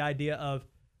exploring the idea of,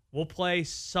 we'll play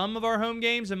some of our home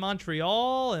games in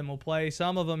Montreal, and we'll play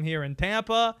some of them here in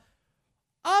Tampa.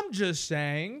 I'm just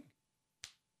saying,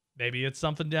 maybe it's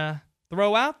something to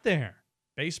throw out there.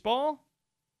 Baseball?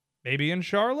 Maybe in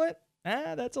Charlotte?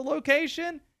 That's a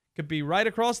location. Could be right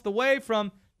across the way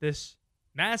from this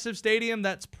massive stadium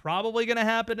that's probably going to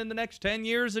happen in the next 10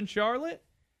 years in Charlotte.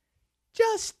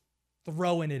 Just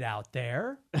throwing it out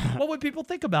there. What would people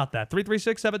think about that?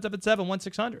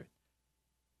 336-777-1600.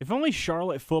 If only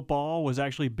Charlotte football was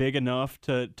actually big enough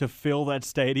to fill that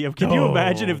stadium. Can you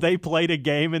imagine if they played a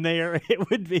game in there?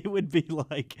 It would be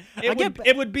like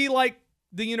it would be like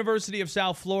the University of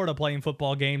South Florida playing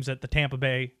football games at the Tampa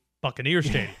Bay Buccaneers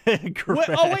Stadium.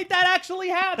 Wait, that actually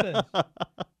happened.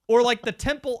 Or like the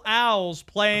Temple Owls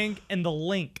playing in the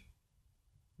Link,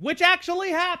 which actually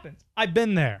happens. I've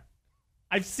been there.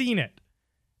 I've seen it.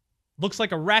 Looks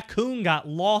like a raccoon got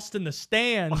lost in the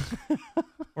stands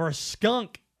or a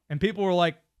skunk, and people were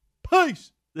like,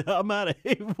 peace. I'm out of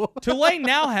here. Tulane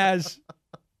now has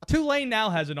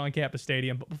an on-campus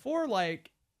stadium, but before,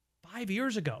 like 5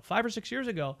 or 6 years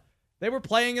ago, they were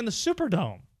playing in the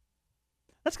Superdome.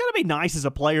 That's got to be nice as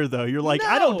a player, though. You're like,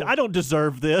 no. I don't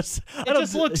deserve this.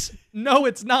 No,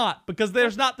 it's not, because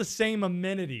there's not the same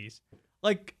amenities.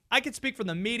 Like, I could speak from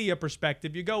the media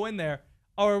perspective. You go in there,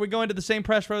 are we going to the same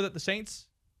press row that the Saints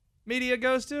media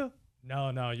goes to?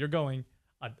 No, you're going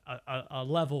a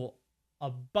level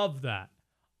above that.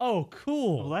 Oh,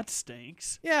 cool. Well, that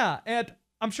stinks. Yeah, and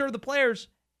I'm sure the players,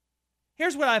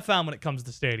 here's what I found when it comes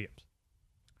to stadiums.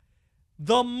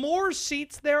 The more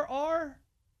seats there are,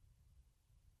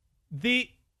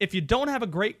 if you don't have a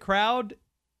great crowd,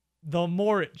 the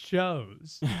more it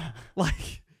shows.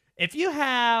 Like, if you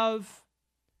have,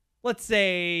 let's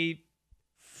say,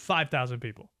 5,000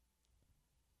 people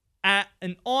at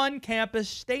an on-campus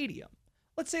stadium,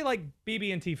 let's say like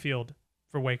BB&T Field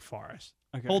for Wake Forest,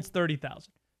 holds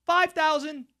 30,000.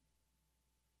 5,000,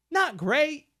 not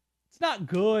great. It's not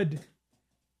good.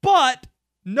 But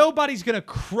nobody's going to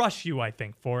crush you, I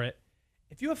think, for it.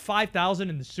 If you have 5,000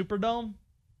 in the Superdome,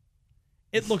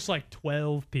 it looks like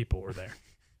 12 people were there.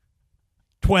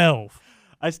 12.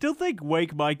 I still think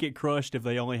Wake might get crushed if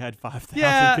they only had 5,000 people.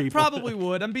 Yeah, probably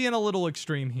would. I'm being a little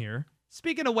extreme here.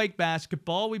 Speaking of Wake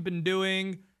basketball, we've been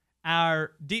doing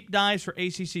our deep dives for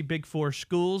ACC Big Four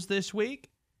schools this week.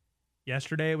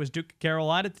 Yesterday it was Duke,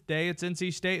 Carolina. Today it's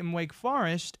NC State and Wake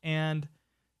Forest. And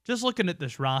just looking at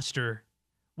this roster,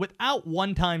 without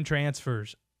one-time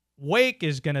transfers, Wake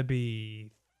is going to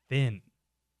be thin.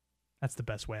 That's the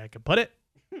best way I could put it.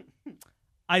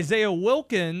 Isaiah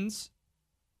Wilkins,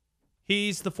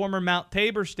 he's the former Mount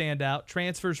Tabor standout,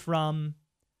 transfers from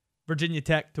Virginia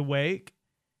Tech to Wake.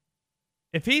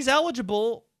 If he's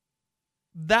eligible,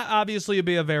 that obviously would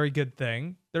be a very good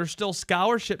thing. There's still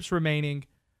scholarships remaining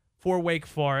for Wake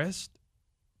Forest.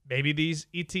 Maybe these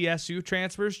ETSU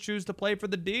transfers choose to play for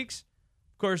the Deacs.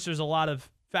 Of course, there's a lot of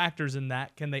factors in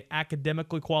that. Can they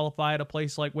academically qualify at a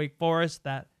place like Wake Forest?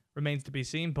 That remains to be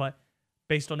seen. But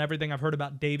based on everything I've heard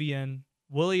about Davian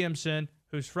Williamson,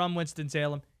 who's from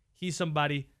Winston-Salem, he's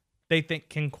somebody they think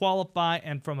can qualify.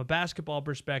 And from a basketball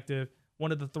perspective,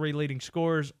 one of the three leading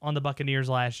scorers on the Buccaneers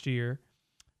last year.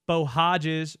 Bo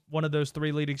Hodges, one of those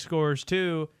three leading scorers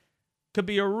too, could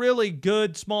be a really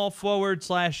good small forward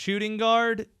 / shooting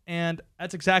guard. And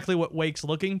that's exactly what Wake's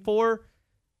looking for.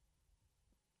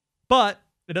 But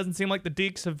it doesn't seem like the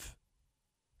Deacs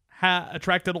have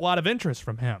attracted a lot of interest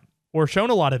from him or shown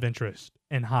a lot of interest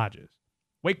in Hodges.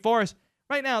 Wake Forest,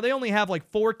 right now, they only have like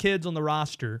 4 kids on the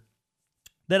roster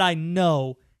that I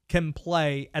know can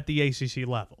play at the ACC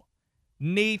level.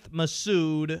 Neath,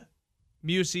 Masood,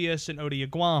 Musius, and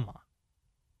Odiaguama.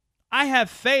 I have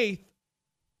faith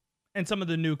in some of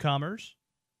the newcomers.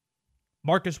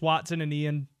 Marcus Watson and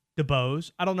Ian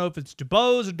DuBose. I don't know if it's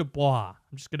DuBose or Dubois.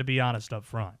 I'm just going to be honest up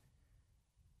front.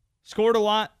 Scored a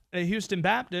lot at Houston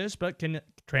Baptist, but can it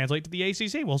translate to the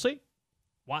ACC? We'll see.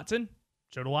 Watson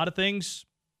showed a lot of things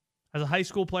as a high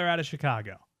school player out of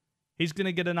Chicago. He's going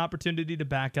to get an opportunity to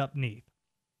back up Neath.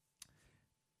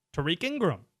 Tariq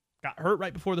Ingram got hurt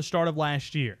right before the start of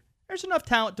last year. There's enough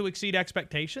talent to exceed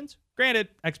expectations. Granted,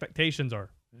 expectations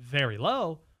are very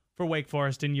low for Wake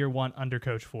Forest in year one under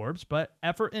Coach Forbes, but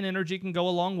effort and energy can go a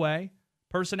long way.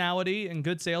 Personality and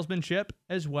good salesmanship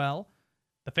as well.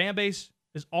 The fan base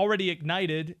is already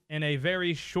ignited in a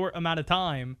very short amount of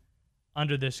time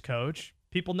under this coach.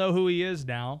 People know who he is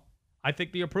now. I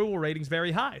think the approval rating's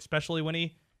very high, especially when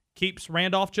he keeps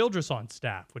Randolph Childress on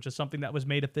staff, which is something that was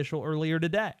made official earlier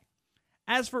today.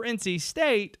 As for NC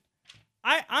State,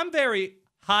 I'm very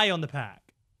high on the Pack.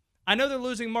 I know they're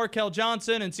losing Markel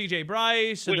Johnson and CJ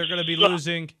Bryce, and they're going to be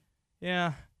losing,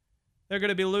 they're going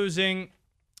to be losing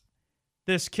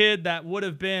this kid that would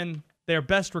have been their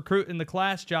best recruit in the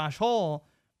class, Josh Hull,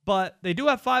 but they do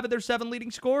have 5 of their 7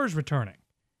 leading scorers returning.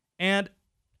 And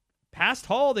past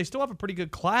Hull, they still have a pretty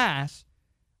good class.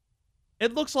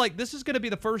 It looks like this is going to be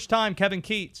the first time Kevin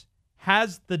Keats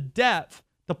has the depth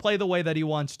to play the way that he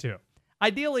wants to.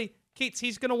 Ideally, Keats,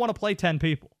 he's going to want to play 10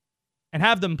 people and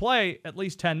have them play at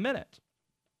least 10 minutes.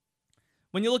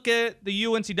 When you look at the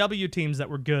UNCW teams that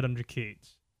were good under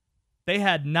Keats, they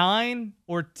had 9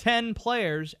 or 10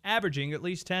 players averaging at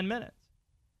least 10 minutes.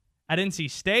 At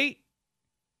NC State,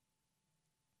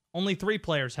 only 3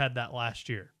 players had that last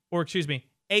year. Or,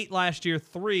 8 last year,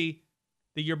 3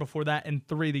 the year before that, and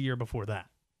 3 the year before that.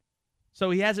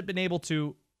 So he hasn't been able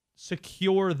to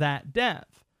secure that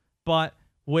depth. But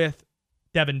with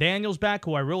Devin Daniels back,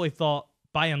 who I really thought,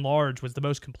 by and large, was the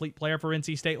most complete player for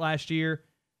NC State last year,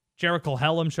 Jericho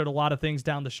Hellum showed a lot of things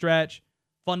down the stretch.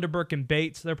 Funderburk and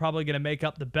Bates, they're probably going to make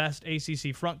up the best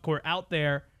ACC front court out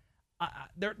there.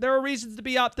 There are reasons to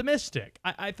be optimistic.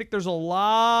 I think there's a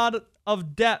lot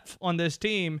of depth on this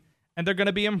team, and they're going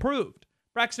to be improved.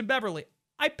 Braxton Beverly,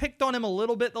 I picked on him a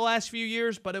little bit the last few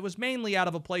years, but it was mainly out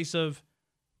of a place of,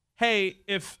 hey,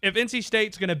 if NC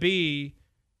State's going to be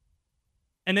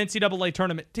an NCAA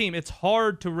tournament team, it's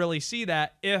hard to really see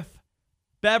that if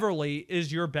Beverly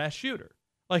is your best shooter.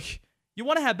 Like, you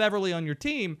want to have Beverly on your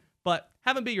team, but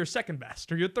have him be your second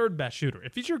best or your third best shooter.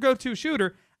 If he's your go-to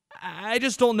shooter, I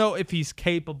just don't know if he's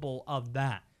capable of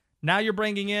that. Now you're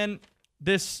bringing in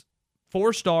this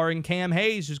 4-star in Cam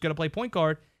Hayes, who's going to play point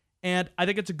guard, and I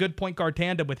think it's a good point guard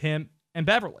tandem with him and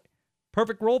Beverly.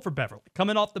 Perfect role for Beverly.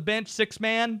 Coming off the bench,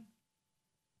 6-man,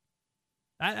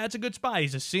 that's a good spot.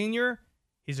 He's a senior.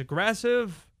 He's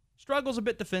aggressive, struggles a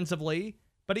bit defensively,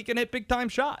 but he can hit big-time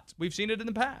shots. We've seen it in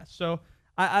the past. So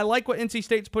I like what NC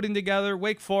State's putting together.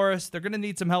 Wake Forest, they're going to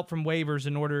need some help from waivers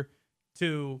in order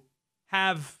to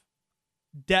have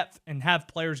depth and have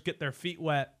players get their feet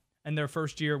wet in their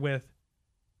first year with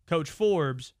Coach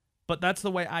Forbes. But that's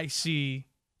the way I see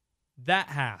that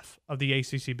half of the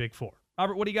ACC Big Four.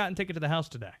 Robert, what do you got in Take It to the House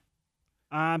today?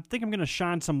 I think I'm going to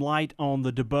shine some light on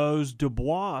the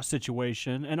DuBose-Dubois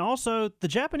situation. And also, the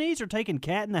Japanese are taking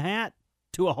Cat in the Hat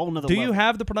to a whole nother level. Do you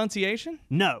have the pronunciation?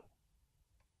 No.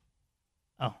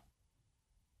 Oh.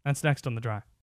 That's next on the drive.